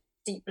after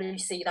Deep Blue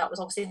Sea, that was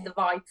obviously the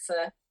vibe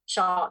for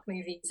shark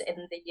movies in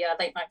the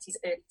late 90s,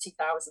 early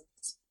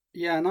 2000s.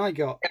 Yeah, and I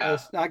got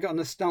a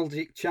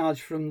nostalgic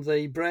charge from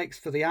the breaks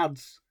for the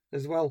ads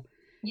as well.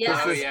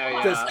 Yeah,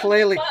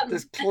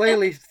 There's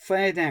clearly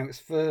fade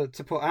outs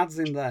to put ads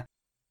in there,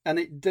 and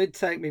it did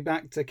take me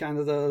back to kind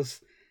of those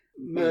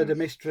murder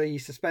mystery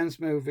suspense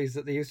movies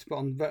that they used to put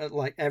on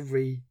like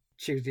every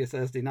Tuesday or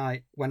Thursday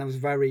night when I was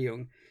very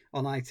young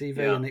on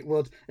ITV, and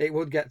it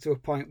would get to a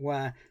point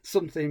where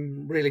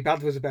something really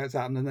bad was about to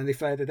happen, and then they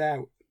faded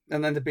out,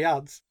 and then there'd be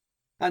ads.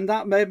 And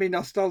that made me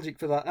nostalgic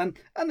for that. And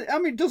I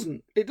mean,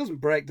 it doesn't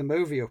break the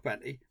movie up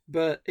any,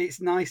 but it's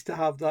nice to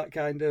have that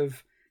kind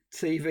of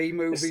TV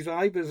movie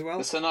vibe as well.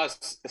 It's a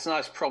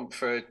nice prompt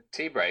for a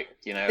tea break.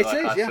 You know,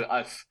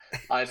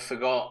 I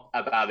forgot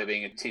about it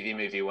being a TV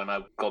movie when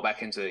I got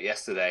back into it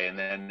yesterday, and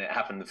then it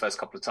happened the first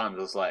couple of times.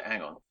 I was like,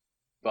 hang on.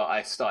 But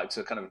I started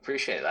to kind of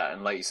appreciate that,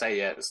 and like you say,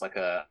 it's like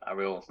a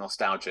real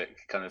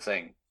nostalgic kind of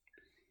thing.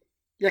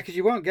 Yeah, because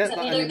you won't get that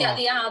anymore. You don't get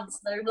the ads,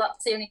 though.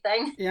 That's the only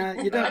thing.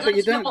 Yeah, you don't. But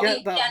you don't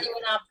get that.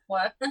 Genuine ads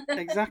were.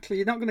 Exactly,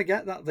 you're not going to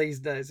get that these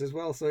days as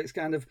well. So it's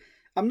kind of.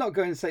 I'm not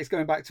going to say it's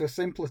going back to a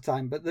simpler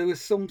time, but there was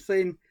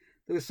something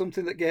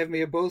that gave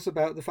me a buzz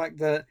about the fact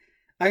that.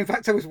 In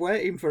fact, I was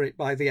waiting for it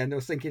by the end. I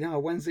was thinking,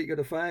 when's it going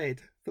to fade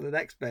for the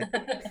next bit?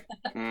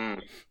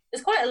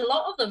 There's quite a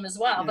lot of them as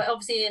well, but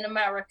obviously in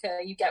America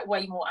you get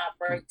way more ad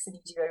breaks than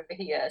you do over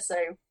here, so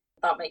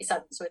that makes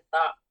sense with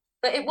that.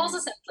 But it was a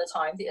simpler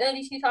time. The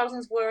early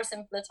 2000s were a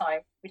simpler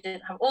time. We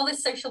didn't have all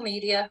this social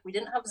media. We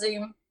didn't have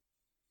Zoom.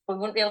 We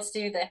wouldn't be able to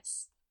do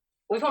this.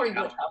 We probably would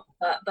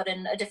have, but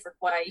in a different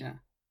way. Yeah.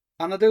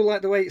 And I do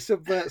like the way it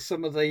subverts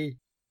some of the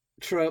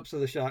tropes of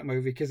the shark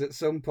movie, because at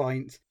some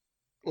point,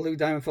 Lou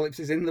Diamond Phillips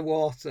is in the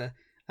water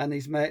and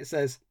his mate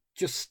says,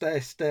 just stay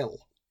still.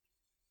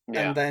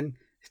 Yeah. And then,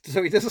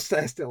 so he doesn't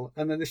stay still.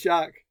 And then the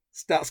shark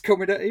starts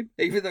coming at him,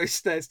 even though he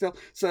stays still.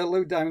 So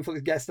Lou Diamond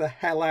Phillips gets the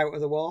hell out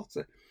of the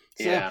water.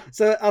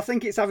 So I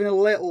think it's having a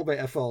little bit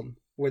of fun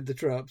with the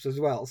tropes as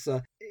well.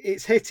 So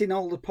it's hitting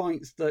all the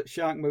points that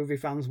shark movie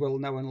fans will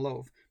know and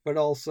love, but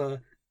also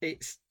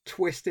it's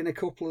twisting a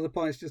couple of the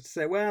points just to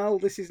say, well,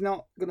 this is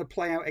not going to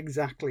play out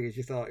exactly as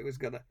you thought it was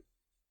going to.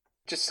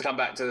 Just to come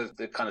back to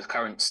the kind of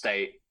current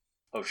state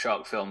of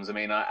shark films, I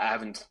mean, I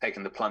haven't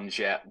taken the plunge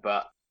yet,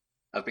 but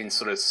I've been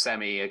sort of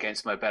semi,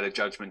 against my better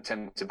judgment,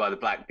 tempted by The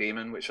Black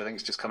Demon, which I think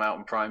has just come out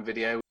on Prime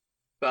Video.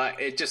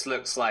 But it just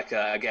looks like,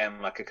 a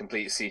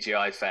complete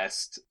CGI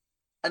fest.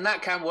 And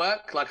that can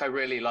work. Like, I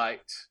really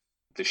liked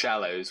The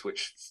Shallows,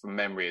 which from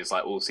memory is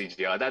like all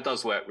CGI. That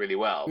does work really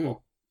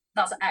well.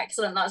 That's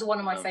excellent. That's one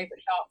of my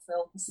favourite shark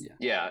films.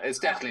 Yeah, it's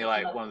definitely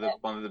like one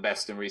of the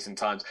best in recent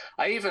times.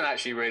 I even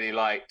actually really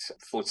liked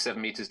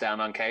 47 Meters Down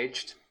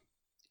Uncaged.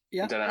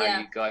 Yeah. I don't know how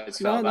you guys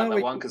felt about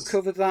that one. Cause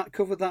covered that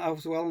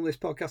as well on this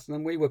podcast,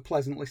 and we were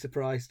pleasantly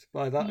surprised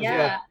by that as well.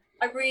 Yeah,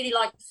 I really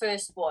liked the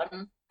first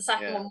one. The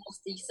second one was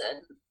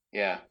decent.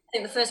 Yeah. I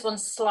think the first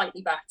one's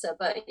slightly better,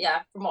 but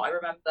yeah, from what I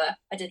remember,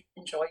 I did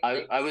enjoy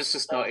it. I was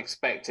just not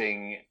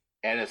expecting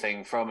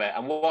anything from it.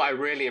 And what I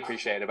really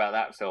appreciated about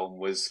that film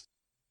was,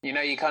 you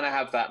know, you kind of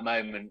have that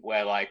moment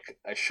where like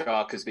a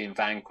shark has been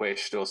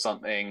vanquished or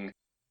something.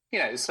 You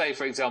know, say,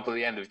 for example,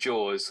 the end of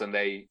Jaws when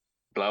they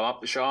blow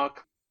up the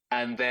shark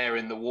and they're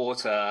in the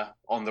water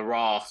on the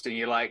raft and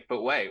you're like,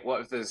 but wait,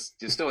 what if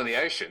you're still in the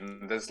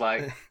ocean? There's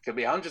like, could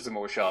be hundreds of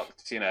more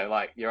sharks, you know,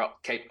 like you're up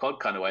Cape Cod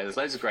kind of way. There's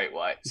loads of great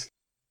whites.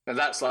 And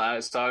that's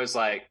like, so I was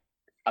like,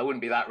 I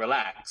wouldn't be that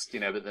relaxed, you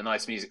know, but the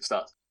nice music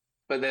starts.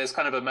 But there's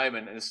kind of a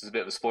moment, and this is a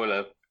bit of a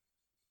spoiler,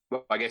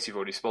 well, I guess you've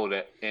already spoiled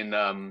it, in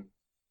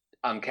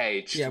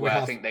Uncaged, where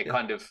I think they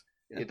kind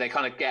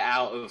of get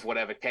out of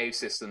whatever cave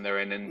system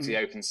they're in into the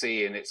open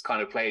sea, and it's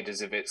kind of played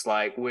as if it's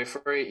like, we're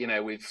free, you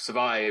know, we've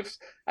survived.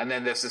 And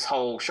then there's this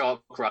whole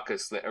shark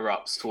ruckus that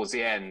erupts towards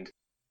the end.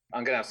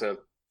 I'm going to have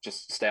to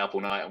just stay up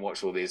all night and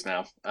watch all these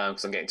now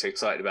because I'm getting too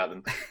excited about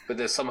them. But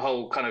there's some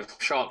whole kind of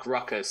shark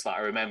ruckus that I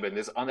remember.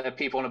 And aren't there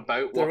people on a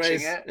boat watching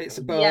it? It's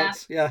a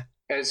boat, yeah.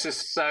 It's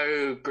just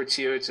so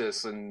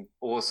gratuitous and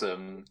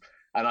awesome.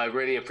 And I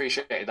really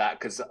appreciated that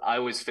because I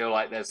always feel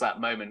like there's that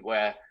moment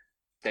where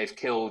they've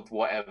killed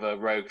whatever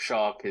rogue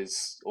shark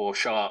is or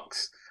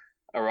sharks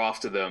are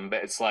after them,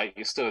 but it's like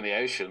you're still in the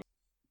ocean.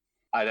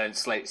 I don't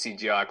slate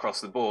CGI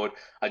across the board.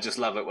 I just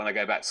love it when I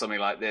go back to something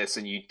like this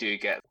and you do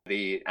get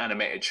the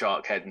animated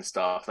shark head and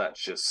stuff.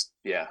 That's just,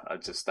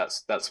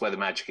 that's where the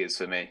magic is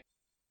for me.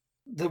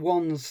 The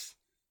ones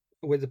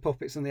with the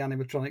puppets and the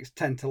animatronics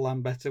tend to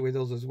land better with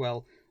us as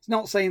well. It's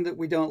not saying that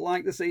we don't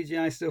like the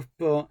CGI stuff,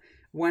 but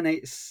when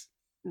it's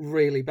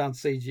really bad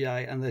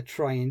CGI and they're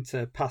trying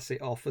to pass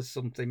it off as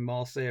something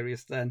more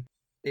serious, then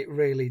it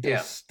really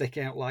does stick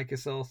out like a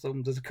sore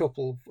thumb. There's a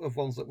couple of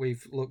ones that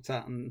we've looked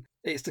at, and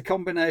it's the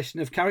combination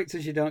of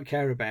characters you don't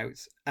care about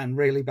and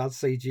really bad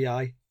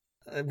CGI.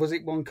 Was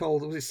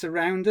it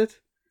Surrounded?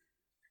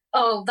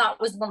 Oh, that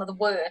was one of the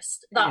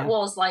worst. That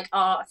was like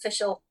our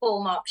official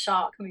Hallmark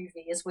shark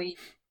movie, as we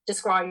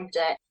described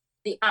it.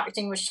 The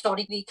acting was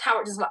shoddy. The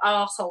characters were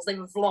arseholes. They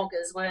were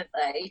vloggers, weren't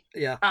they?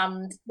 Yeah.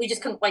 And we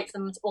just couldn't wait for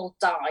them to all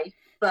die.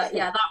 But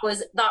yeah,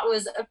 that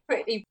was a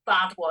pretty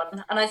bad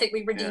one. And I think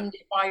we redeemed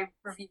it by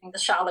reviewing The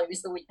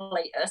Shallows the week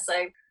later. So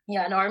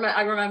yeah, no,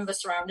 I remember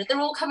Surrounded. They're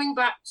all coming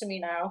back to me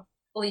now.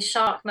 All these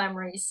shark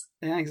memories.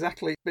 Yeah,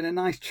 exactly. It's been a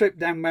nice trip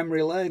down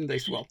memory lane,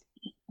 this one.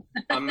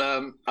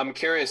 I'm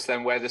curious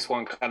then where this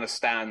one kind of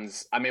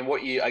stands. I mean,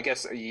 I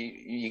guess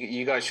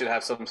you guys should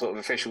have some sort of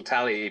official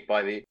tally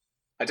by the.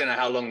 I don't know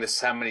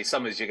how many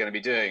summers you're going to be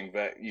doing,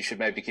 but you should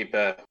maybe keep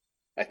a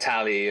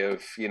tally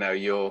of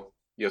your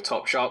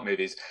top shark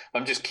movies.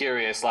 I'm just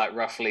curious, like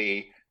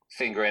roughly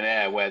finger in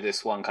air, where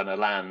this one kind of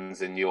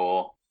lands in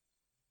your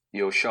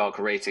shark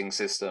rating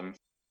system.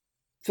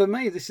 For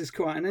me, this is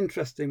quite an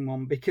interesting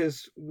one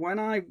because when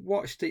I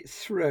watched it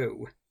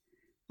through,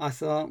 I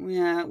thought,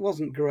 it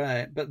wasn't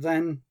great. But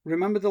then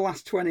remember the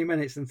last 20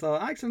 minutes and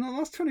thought, actually, no, the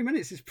last 20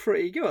 minutes is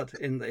pretty good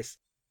in this.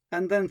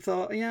 And then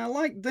thought, I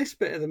like this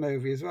bit of the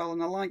movie as well,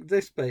 and I like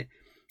this bit.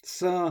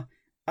 So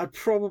I'd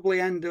probably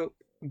end up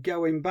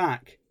going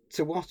back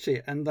to watch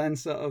it and then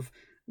sort of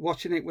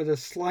watching it with a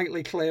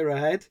slightly clearer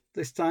head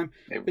this time.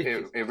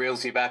 It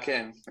reels you back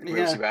in. You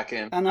back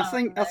in. And I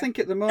think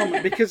at the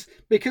moment, because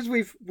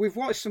we've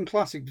watched some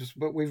classics,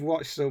 but we've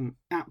watched some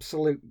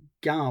absolute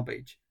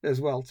garbage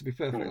as well, to be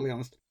perfectly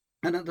honest.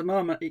 And at the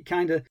moment,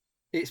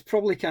 it's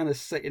probably kind of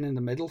sitting in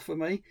the middle for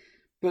me,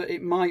 but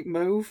it might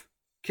move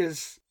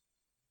because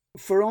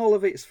for all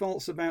of its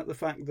faults about the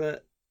fact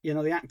that,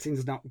 the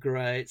acting's not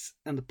great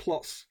and the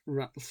plot's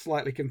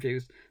slightly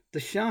confused, the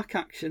shark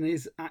action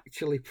is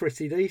actually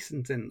pretty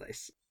decent in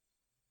this.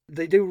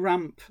 They do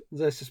ramp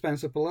the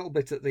suspense up a little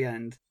bit at the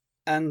end,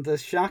 and the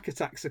shark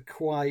attacks are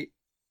quite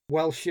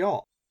well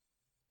shot.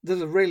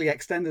 There's a really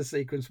extended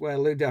sequence where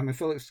Lou Diamond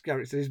Phillips'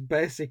 character is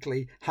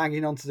basically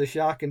hanging onto the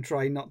shark and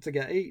trying not to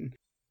get eaten.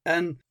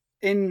 And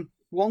in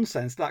one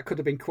sense, that could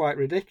have been quite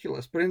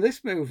ridiculous. But in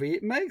this movie,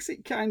 it makes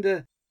it kind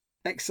of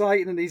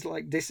exciting, and he's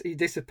like he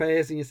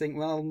disappears, and you think,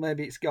 well,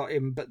 maybe it's got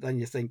him, but then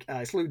you think,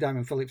 it's Lou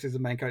Diamond Phillips is the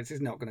main character.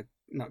 He's not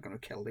gonna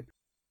kill him.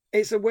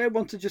 It's a weird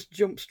one to just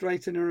jump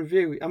straight in a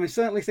review. I mean,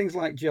 certainly things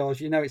like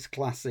Jaws, it's a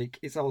classic.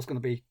 It's always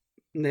going to be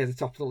near the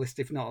top of the list,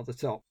 if not at the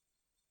top.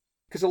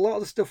 Because a lot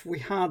of the stuff we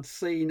had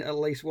seen at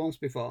least once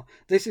before,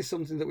 this is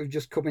something that we've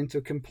just come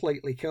into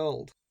completely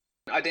cold.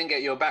 I didn't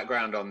get your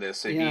background on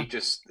this, so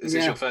is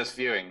this your first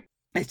viewing?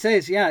 It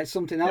is, it's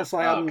something else.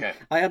 I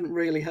hadn't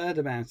really heard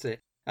about it,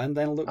 and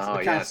then looked at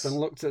the cast and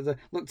looked at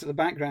the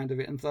background of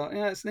it, and thought,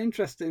 it's an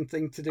interesting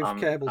thing to do for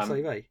cable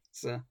TV.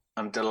 So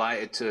I'm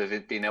delighted to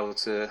have been able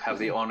to have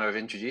the honour of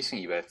introducing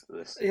you both to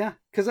this. Yeah,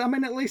 because I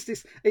mean, at least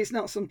it's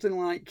not something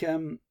like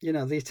the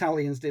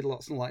Italians did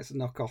lots and lots of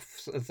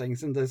knockoffs of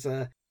things, and there's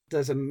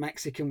a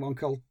Mexican one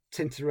called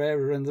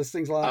Tintorera, and there's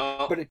things like that.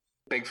 Oh, but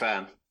big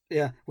fan.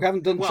 Yeah, we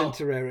haven't done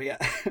Tintorera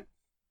yet.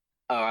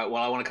 All right,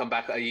 well, I want to come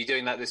back. Are you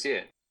doing that this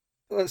year?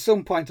 Well, at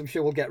some point, I'm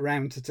sure we'll get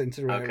round to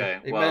Tintorera. Okay,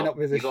 it may not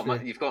be this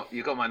year.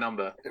 You've got my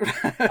number.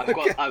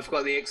 I've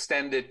got the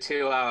extended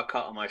 2-hour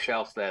cut on my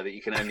shelf there that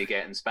you can only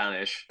get in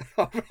Spanish.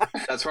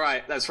 That's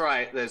right.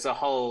 There's a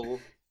whole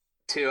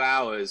 2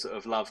 hours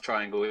of love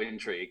triangle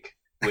intrigue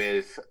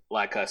with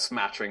like a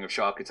smattering of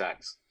shark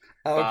attacks.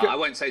 I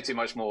won't say too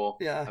much more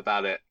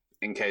about it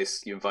in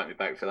case you invite me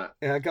back for that.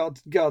 Yeah,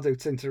 gotta do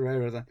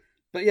Tintorera then.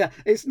 But yeah,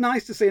 it's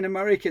nice to see an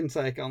American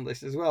take on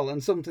this as well,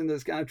 and something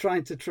that's kind of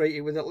trying to treat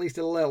it with at least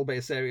a little bit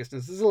of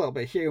seriousness. There's a little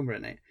bit of humour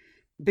in it.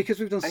 Because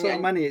we've done so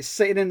many, it's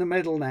sitting in the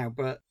middle now,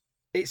 but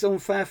it's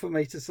unfair for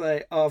me to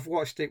say, I've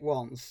watched it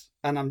once,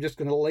 and I'm just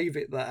going to leave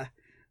it there.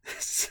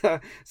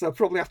 So I'll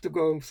probably have to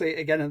go and see it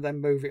again and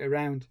then move it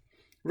around.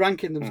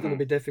 Ranking them is going to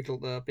be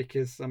difficult, though,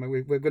 because, I mean,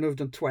 we're going to have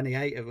done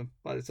 28 of them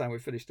by the time we've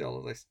finished all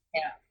of this.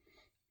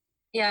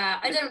 Yeah,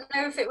 I don't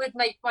know if it would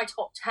make my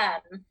top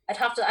 10. I'd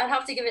have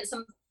to give it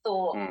some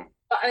thought.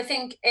 But I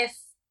think if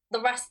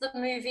the rest of the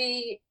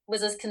movie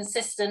was as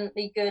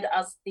consistently good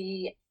as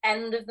the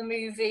end of the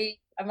movie,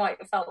 I might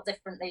have felt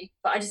differently.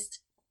 But I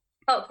just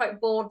felt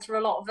quite bored through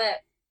a lot of it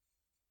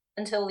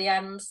until the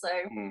end. So,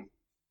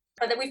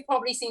 but then we've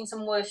probably seen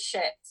some worse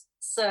shit.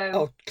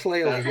 So,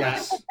 clearly,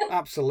 yes,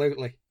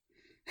 absolutely.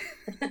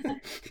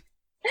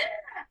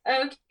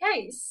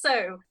 Okay,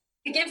 so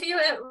to give you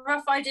a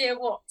rough idea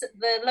what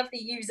the lovely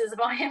users of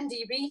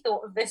IMDb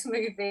thought of this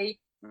movie,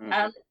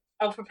 and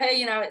I'll prepare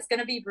you now, it's going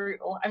to be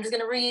brutal. I'm just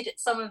going to read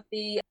some of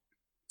the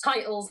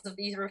titles of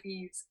these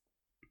reviews.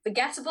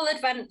 Forgettable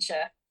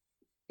Adventure,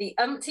 the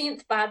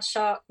umpteenth bad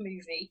shark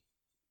movie.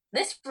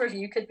 This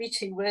review could be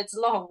 2 words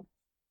long.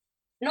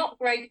 Not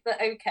great,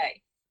 but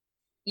okay.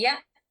 Yep,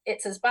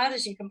 it's as bad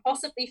as you can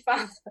possibly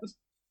fathom.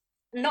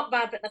 Not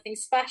bad, but nothing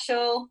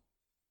special.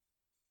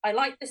 I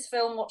liked this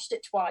film, watched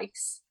it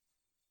twice.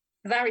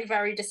 Very,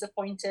 very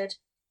disappointed.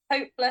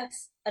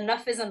 Hopeless.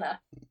 Enough is enough.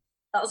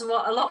 That was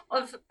what a lot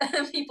of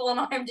people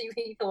on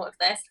IMDb thought of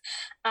this.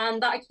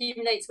 And that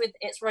accumulates with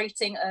its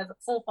rating of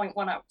 4.1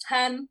 out of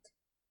 10.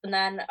 And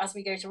then as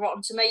we go to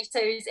Rotten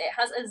Tomatoes, it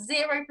has a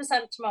 0%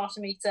 tomato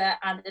meter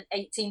and an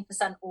 18%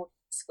 audience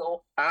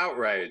score.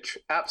 Outrage.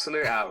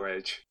 Absolute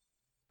outrage.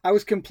 I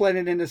was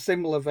complaining in a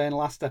similar vein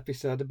last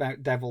episode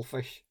about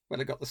Devilfish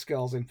when I got the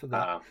scores in for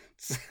that.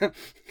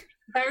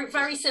 Very,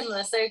 very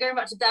similar. So going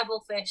back to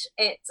Devilfish,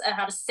 it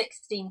had a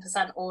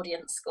 16%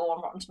 audience score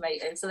on Rotten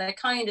Tomatoes. So they're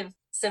kind of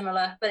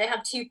similar, but it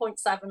had 2.7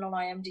 on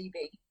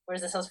IMDb,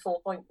 whereas this has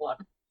 4.1. So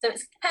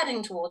it's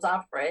heading towards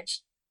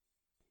average.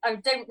 I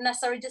don't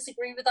necessarily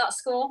disagree with that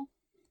score.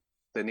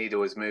 The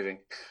needle is moving.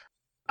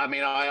 I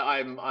mean,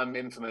 I'm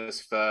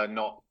infamous for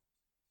not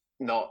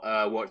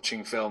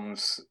watching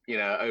films,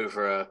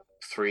 over a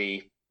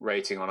 3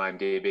 rating on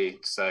IMDb.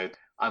 So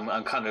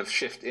I'm kind of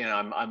shifting.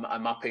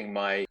 I'm upping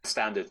my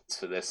standards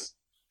for this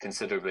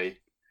considerably.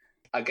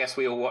 I guess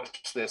we all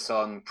watched this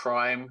on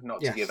Prime,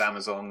 not to give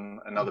Amazon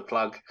another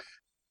plug.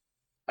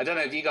 I don't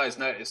know if you guys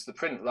noticed the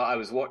print that I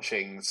was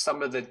watching.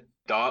 Some of the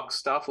dark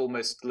stuff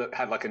almost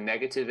had like a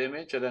negative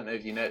image. I don't know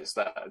if you noticed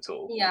that at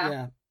all.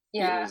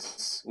 Yeah.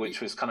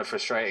 Which was kind of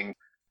frustrating.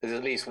 There's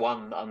at least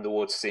one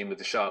underwater scene with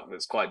the shark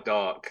that's quite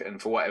dark,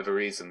 and for whatever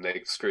reason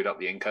they screwed up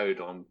the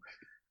encode on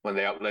when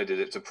they uploaded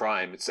it to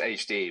Prime. It's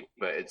HD,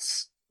 but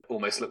it's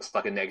almost looks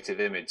like a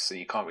negative image, so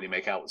you can't really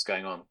make out what's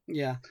going on.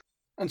 Yeah.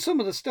 And some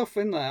of the stuff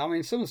in there, I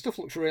mean, some of the stuff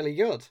looks really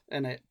good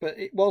in it, but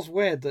it was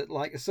weird that,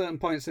 like, at certain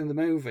points in the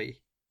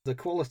movie, the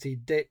quality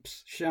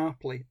dips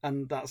sharply,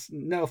 and that's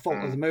no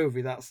fault of the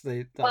movie. That's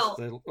the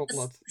upload.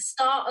 The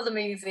start of the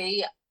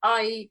movie,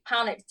 I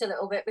panicked a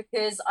little bit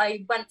because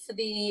I went for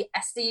the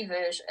SD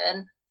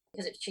version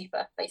because it's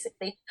cheaper,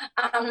 basically,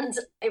 and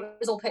it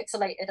was all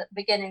pixelated at the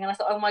beginning, and I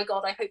thought, oh my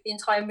god, I hope the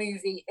entire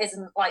movie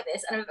isn't like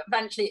this. And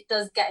eventually it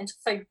does get into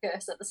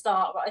focus at the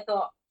start, but I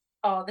thought,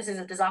 oh, this is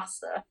a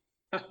disaster.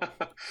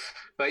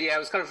 But yeah, it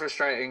was kind of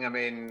frustrating. I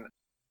mean,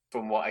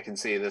 from what I can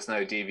see, there's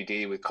no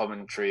DVD with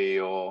commentary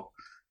or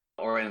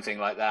anything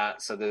like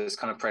that, so there's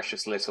kind of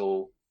precious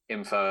little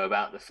info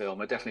about the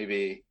film. I'd definitely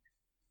be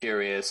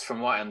curious.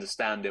 From what I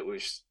understand, it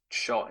was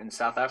shot in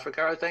South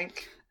Africa, I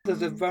think.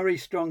 There's a very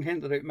strong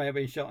hint that it may have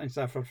been shot in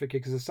South Africa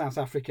because there's South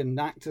African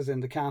actors in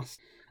the cast,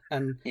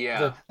 and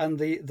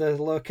the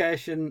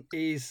location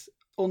is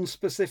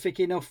unspecific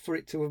enough for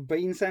it to have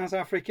been South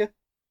Africa.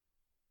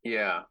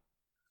 Yeah,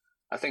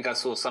 I think I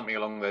saw something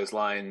along those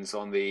lines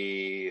on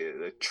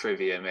the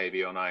trivia,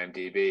 maybe on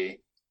IMDb.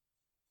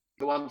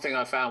 The one thing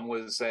I found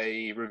was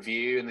a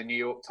review in the New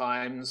York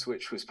Times,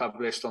 which was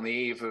published on the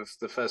eve of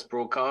the first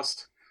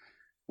broadcast,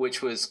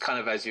 which was kind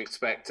of, as you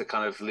expect, a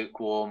kind of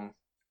lukewarm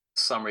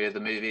summary of the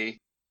movie.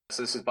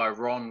 So this is by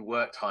Ron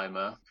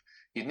Wertheimer.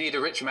 You'd need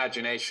a rich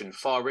imagination,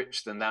 far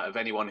richer than that of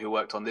anyone who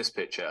worked on this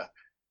picture,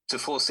 to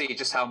foresee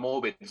just how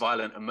morbid,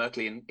 violent, and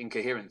murkily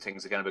incoherent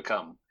things are going to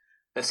become.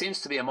 There seems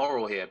to be a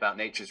moral here about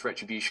nature's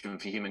retribution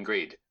for human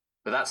greed,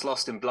 but that's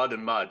lost in blood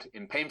and mud,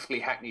 in painfully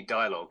hackneyed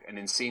dialogue, and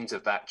in scenes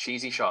of that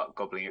cheesy shark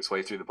gobbling its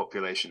way through the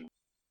population.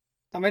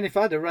 I mean, if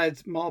I'd have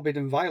read morbid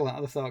and violent,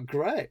 I'd have thought,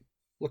 great.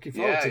 Looking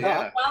forward to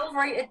that.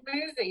 Well-rated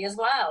movie as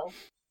well.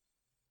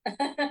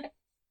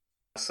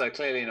 So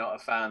clearly not a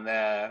fan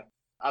there.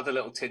 Other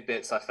little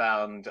tidbits I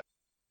found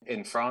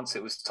in France,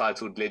 it was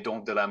titled Les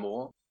Dents de la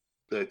Mort,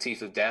 the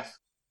Teeth of Death,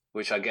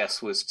 which I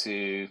guess was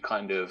to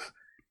kind of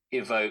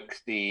evoke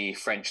the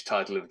French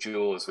title of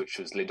Jaws, which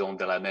was Les Dents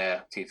de la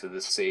Mer, Teeth of the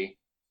Sea.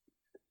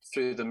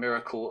 Through the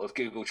miracle of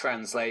Google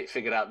Translate,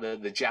 figured out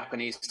the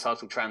Japanese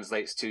title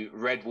translates to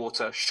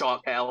Redwater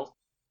Shark Hell.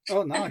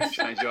 Oh, nice. Which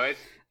I enjoyed.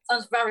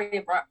 Sounds very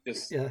abrupt.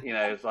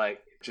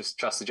 Just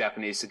trust the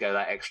Japanese to go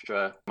that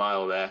extra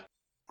mile there.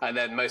 And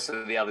then most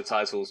of the other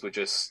titles were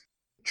just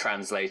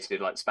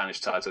translated, like Spanish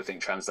title, I think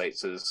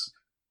translates as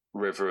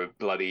River of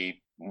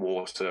Bloody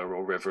Water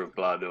or River of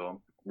Blood or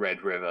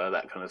Red River,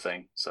 that kind of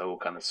thing. So all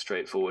kind of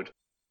straightforward.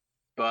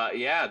 But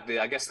yeah,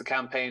 I guess the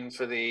campaign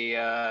for the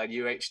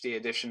UHD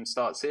edition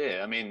starts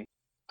here. I mean,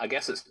 I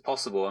guess it's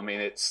possible. I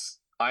mean,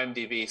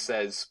 IMDb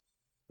says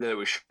that it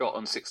was shot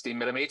on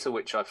 16mm,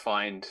 which I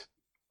find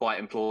quite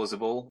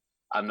implausible.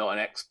 I'm not an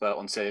expert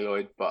on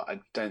celluloid, but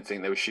I don't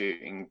think they were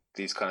shooting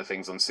these kind of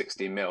things on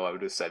 16mm. I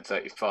would have said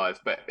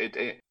 35. But it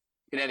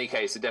in any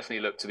case, it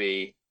definitely looked to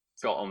be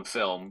shot on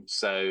film.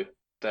 So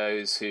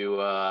those who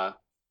are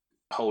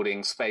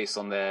holding space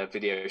on their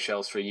video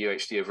shelves for a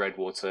UHD of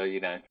Redwater,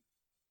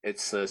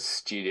 it's a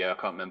studio. I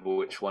can't remember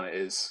which one it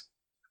is.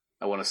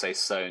 I want to say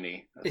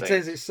Sony. It's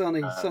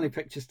Sony. Sony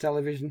Pictures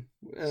Television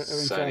are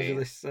in charge of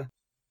this.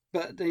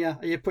 But yeah,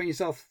 are you putting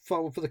yourself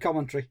forward for the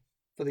commentary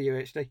for the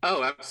UHD?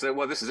 Oh, absolutely.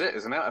 Well, this is it,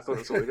 isn't it? I thought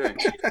that's what we're doing.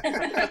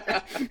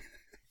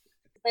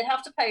 They'd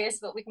have to pay us,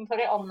 but we can put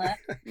it on there.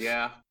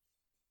 Yeah.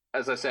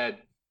 As I said,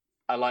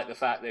 I like the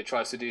fact that it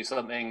tries to do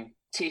something,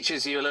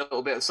 teaches you a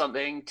little bit of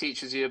something,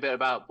 teaches you a bit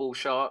about bull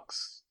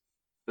sharks,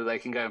 that they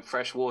can go in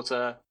fresh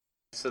water.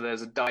 So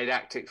there's a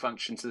didactic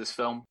function to this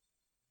film.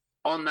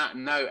 On that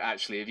note,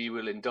 actually, if you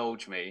will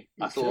indulge me,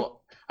 I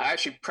thought I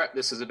actually prepped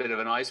this as a bit of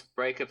an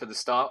icebreaker for the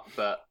start,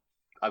 but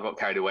I got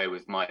carried away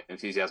with my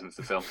enthusiasm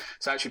for the film.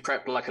 So I actually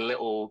prepped like a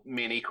little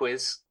mini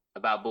quiz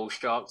about bull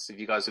sharks, if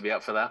you guys would be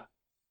up for that.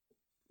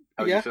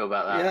 How would you feel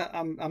about that? Yeah,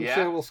 I'm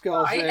sure we'll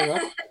score 0,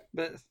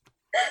 but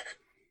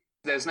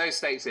there's no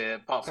stakes here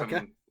apart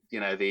from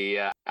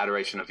the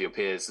adoration of your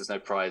peers. There's no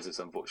prizes,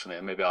 unfortunately,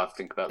 and maybe I'll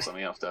think about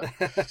something after.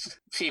 A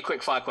few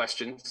quick fire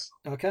questions.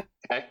 Okay.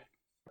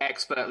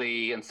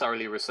 Expertly and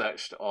thoroughly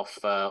researched off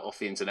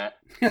the internet.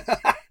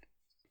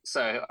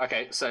 So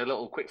a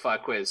little quick fire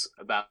quiz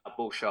about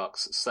bull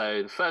sharks.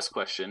 So the first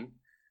question,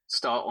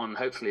 start on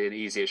hopefully an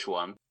easyish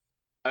one.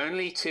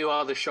 Only 2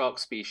 other shark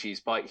species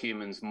bite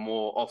humans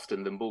more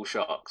often than bull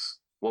sharks.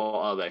 What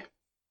are they?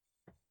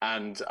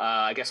 And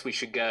I guess we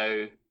should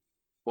go,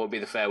 what would be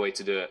the fair way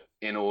to do it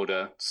in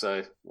order?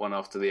 So one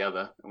after the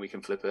other, and we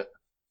can flip it.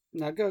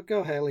 No,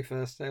 go Haley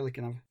first. Haley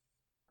can have it.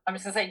 I'm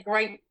just going to say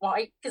great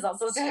white, because that's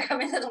what's going to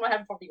come in my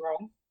head, probably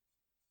wrong.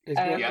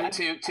 Yeah,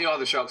 two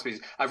other shark species.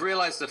 I've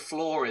realised the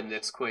flaw in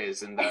this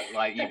quiz, in that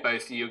like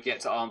you get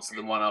to answer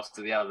them one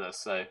after the other.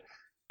 So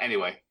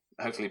anyway,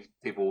 hopefully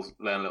people will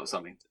learn a little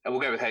something. And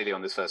we'll go with Haley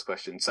on this first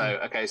question. So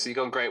so you've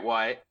gone great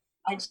white.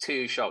 It's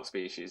 2 shark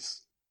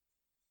species.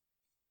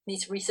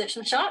 Need to research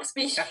some shark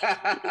species.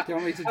 Do you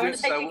want me to I'm going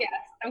to take a guess.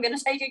 I'm going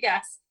to take a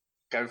guess.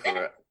 Go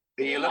for it.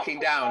 You're looking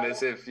down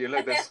as if you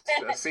look.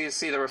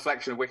 See the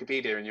reflection of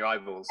Wikipedia in your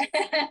eyeballs.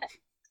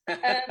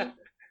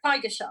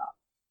 Tiger shark.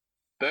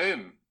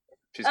 Boom.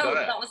 She's got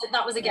it.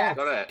 That was a guess.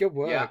 Got it. Good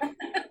work. Yeah.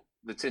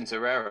 The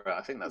Tintorera.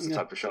 I think that's the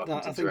type of shark.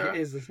 I think it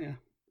is. Yeah.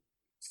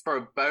 For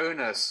a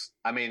bonus,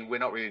 I mean, we're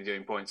not really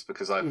doing points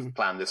because I've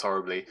planned this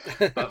horribly.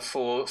 But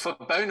for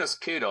bonus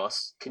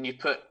kudos, can you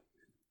put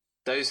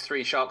those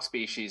 3 shark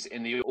species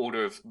in the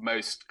order of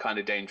most kind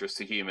of dangerous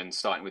to humans,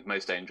 starting with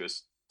most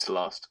dangerous to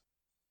last?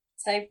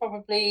 So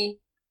probably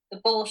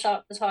the bull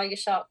shark, the tiger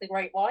shark, the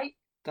great white.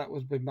 That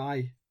would be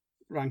my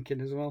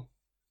ranking as well.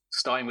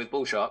 Starting with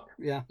bull shark?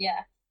 Yeah.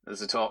 As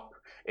the top.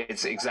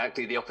 It's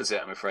exactly the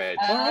opposite, I'm afraid.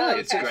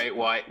 It's okay. great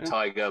white,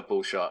 tiger,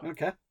 bull shark.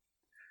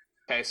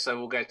 Okay, so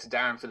we'll go to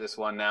Darren for this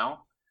one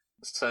now.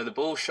 So the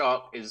bull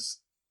shark is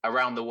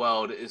around the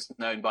world is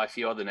known by a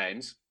few other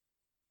names.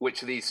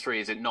 Which of these 3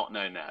 is it not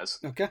known as?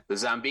 Okay. The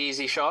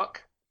Zambezi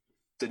shark,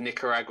 the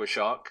Nicaragua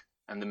shark,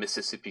 and the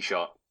Mississippi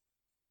shark.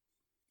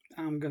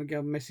 I'm going to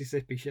go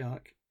Mississippi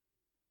shark.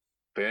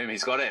 Boom,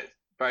 he's got it.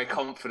 Very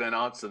confident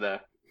answer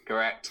there.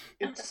 Correct.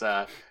 It's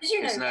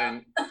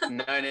known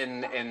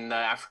in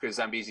Africa,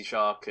 Zambezi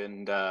shark,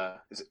 and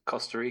is it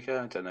Costa Rica?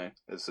 I don't know.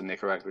 It's the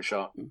Nicaragua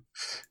shark,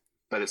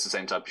 but it's the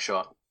same type of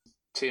shark.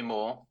 2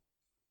 more.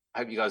 I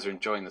hope you guys are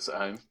enjoying this at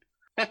home.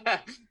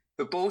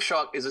 The bull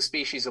shark is a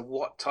species of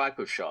what type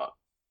of shark?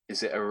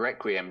 Is it a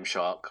requiem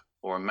shark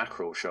or a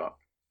mackerel shark?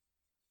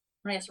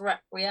 It's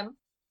requiem.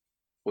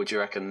 What do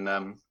you reckon,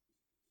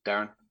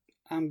 Darren?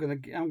 I'm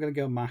gonna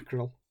go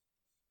mackerel.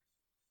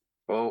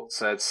 Well,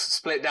 so it's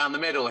split down the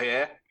middle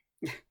here.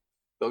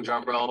 Little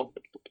drum roll.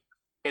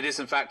 It is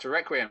in fact a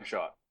requiem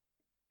shark.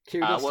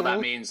 What that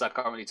means, I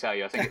can't really tell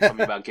you. I think it's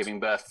something about giving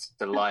birth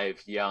to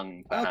live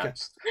young,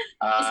 perhaps.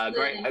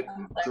 Okay.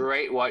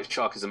 Great white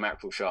shark is a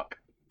mackerel shark.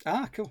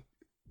 Cool.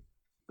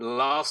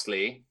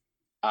 Lastly,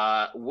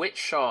 which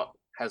shark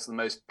has the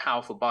most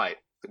powerful bite?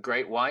 The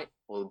great white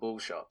or the bull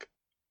shark?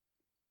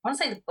 I want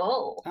to say the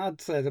bull. I'd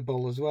say the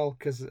bull as well,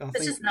 because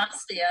this is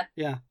nastier.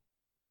 Yeah.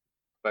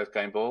 Both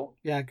going bull?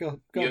 Yeah, go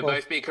You'll bull.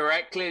 both be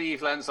correct. Clearly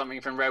you've learned something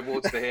from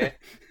Redwater here.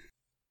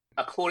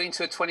 According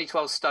to a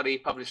 2012 study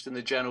published in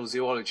the journal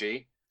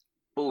Zoology,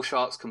 bull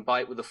sharks can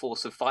bite with a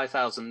force of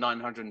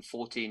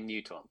 5,914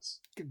 newtons.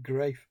 Good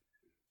grief.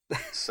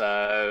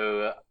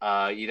 So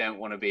you don't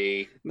want to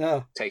be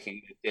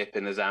taking a dip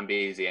in the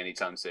Zambezi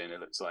anytime soon, it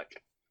looks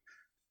like.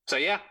 So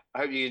yeah, I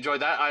hope you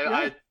enjoyed that.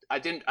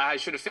 I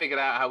should have figured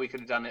out how we could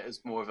have done it as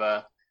more of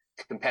a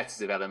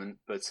competitive element,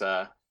 but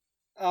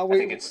I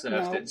think it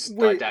served its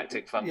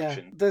didactic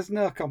function. Yeah, there's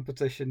no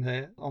competition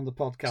here on the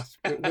podcast.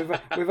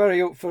 We're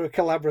very up for a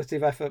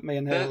collaborative effort, me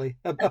and Haley.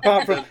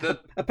 Apart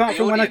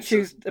from when I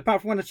choose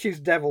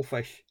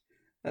devilfish,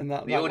 and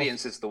the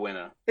audience is the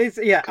winner.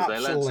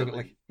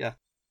 Absolutely, yeah.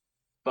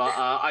 But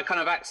I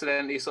kind of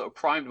accidentally sort of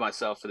primed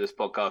myself for this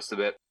podcast a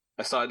bit.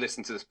 I started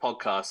listening to this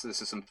podcast.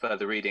 This is some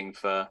further reading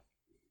for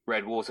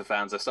Redwater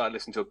fans. I started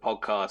listening to a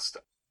podcast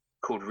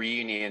called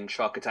Reunion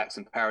Shark Attacks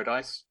in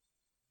Paradise.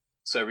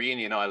 So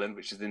Reunion Island,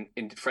 which is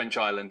in French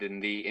island in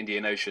the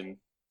Indian Ocean,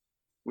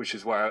 which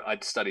is where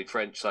I'd studied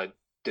French. So I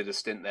did a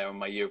stint there on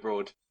my year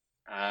abroad.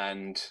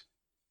 And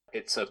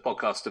it's a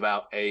podcast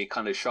about a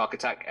kind of shark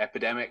attack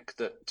epidemic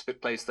that took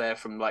place there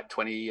from like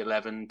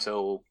 2011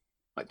 till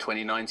like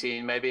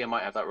 2019, maybe. I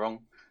might have that wrong.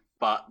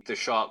 But the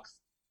shark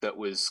that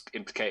was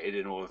implicated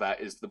in all of that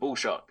is the bull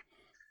shark.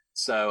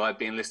 So I've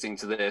been listening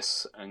to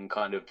this and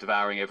kind of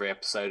devouring every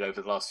episode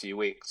over the last few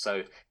weeks.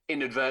 So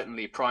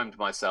inadvertently primed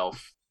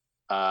myself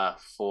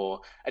for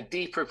a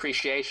deeper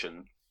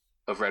appreciation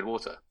of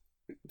Redwater.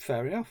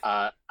 Fair enough.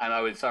 And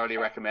I would thoroughly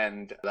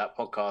recommend that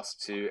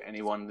podcast to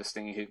anyone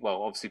listening who,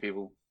 well, obviously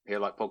people here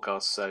like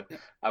podcasts. So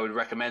I would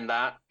recommend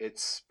that.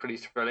 It's pretty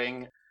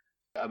thrilling.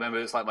 I remember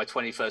it was like my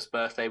 21st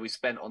birthday we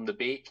spent on the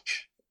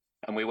beach,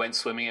 and we went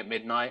swimming at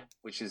midnight,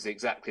 which is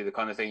exactly the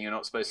kind of thing you're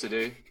not supposed to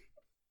do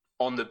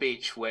on the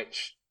beach,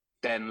 which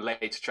then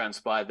later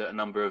transpired that a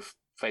number of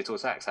fatal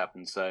attacks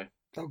happened. So,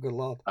 oh, good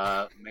Lord.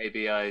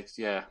 Maybe I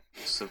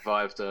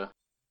survived a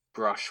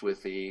brush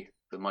with the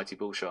mighty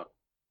bull shark.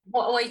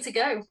 What a way to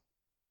go.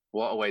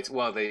 What a way to...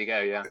 Well, there you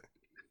go, yeah.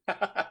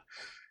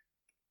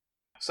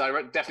 So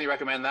I definitely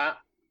recommend that.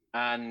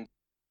 And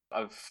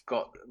I've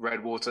got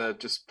Redwater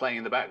just playing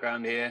in the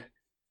background here.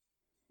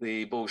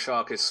 The bull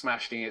shark is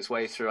smashing its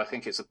way through, I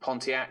think it's a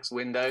Pontiac's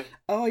window.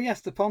 Oh,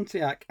 yes, the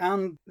Pontiac.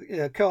 And,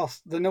 of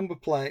course, the number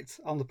plate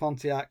on the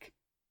Pontiac.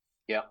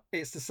 Yeah.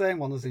 It's the same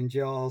one as in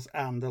Jaws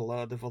and a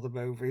load of other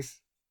movies.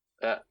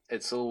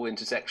 It's all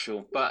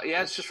intersexual. But,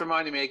 yeah, it's just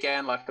reminding me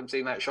again, like I'm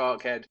seeing that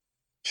shark head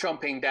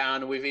chomping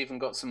down, and we've even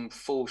got some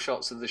full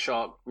shots of the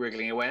shark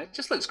wriggling away. It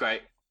just looks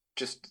great.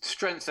 Just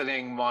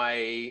strengthening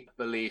my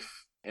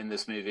belief in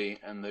this movie,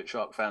 and that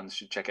shark fans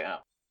should check it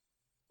out.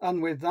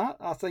 And with that,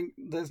 I think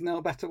there's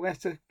no better way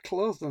to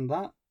close than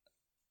that.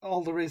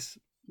 All there is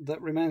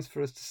that remains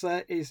for us to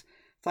say is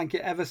thank you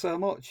ever so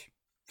much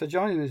for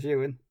joining us,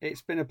 Ewan.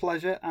 It's been a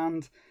pleasure,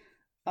 and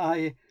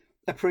I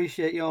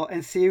appreciate your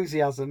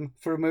enthusiasm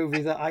for a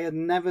movie that I had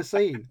never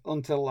seen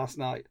until last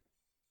night.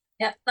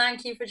 Yeah,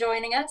 thank you for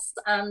joining us,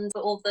 and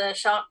for all the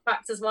shark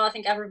facts as well. I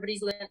think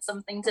everybody's learned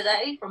something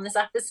today from this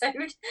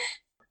episode.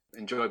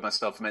 Enjoyed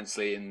myself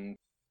immensely, and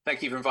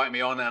thank you for inviting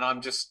me on. And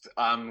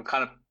I'm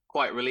kind of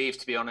quite relieved,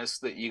 to be honest,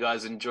 that you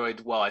guys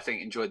enjoyed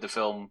the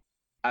film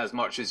as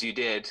much as you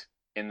did,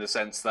 in the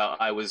sense that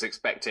I was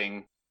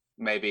expecting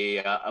maybe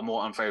a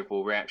more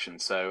unfavourable reaction.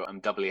 So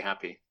I'm doubly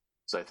happy.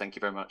 So thank you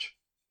very much.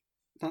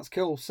 That's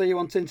cool. See you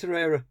on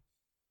Tintorera.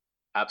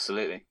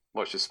 Absolutely.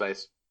 Watch this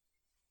space.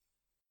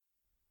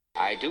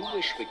 I do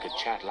wish we could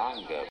chat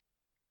longer.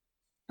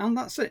 And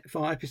that's it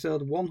for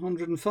episode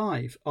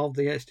 105 of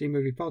the HD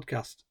Movie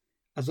Podcast.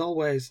 As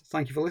always,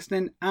 thank you for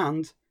listening,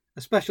 and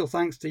a special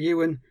thanks to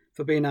Ewan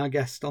for being our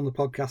guest on the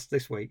podcast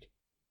this week.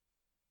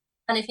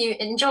 And if you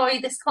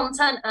enjoy this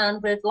content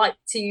and would like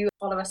to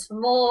follow us for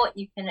more,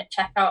 you can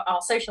check out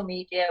our social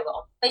media. We're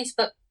on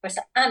Facebook,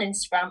 Twitter and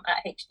Instagram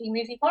at HD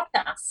Movie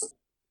Podcast.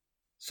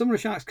 Summer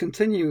of Sharks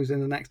continues in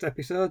the next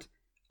episode,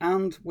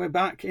 and we're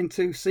back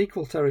into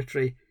sequel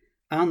territory.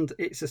 And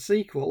it's a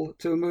sequel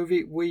to a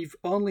movie we've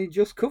only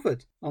just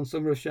covered on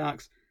Summer of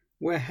Sharks.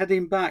 We're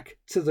heading back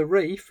to the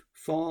Reef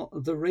for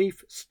The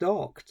Reef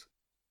Stalked.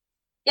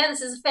 Yeah,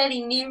 this is a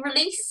fairly new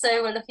release,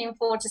 so we're looking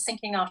forward to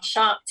sinking our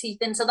shark teeth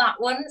into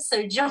that one.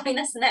 So join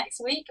us next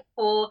week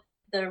for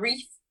The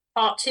Reef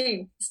Part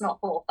 2. It's not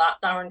fourth, that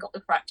Darren got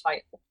the correct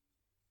title.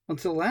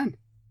 Until then,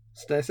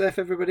 stay safe,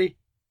 everybody.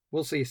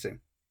 We'll see you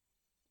soon.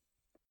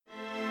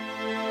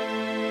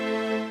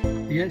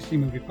 The HD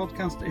Movie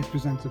Podcast is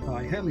presented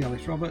by Hayley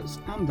Alice Roberts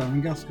and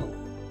Darren Gaskell.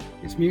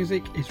 Its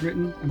music is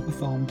written and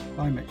performed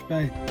by Mitch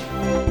Bay.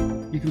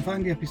 You can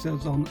find the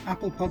episodes on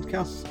Apple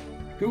Podcasts,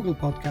 Google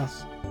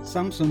Podcasts,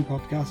 Samsung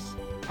Podcasts,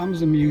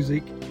 Amazon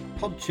Music,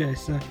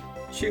 Podchaser,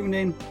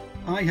 TuneIn,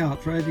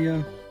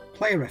 iHeartRadio,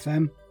 Player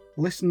FM,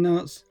 Listen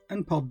Notes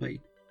and Podbean.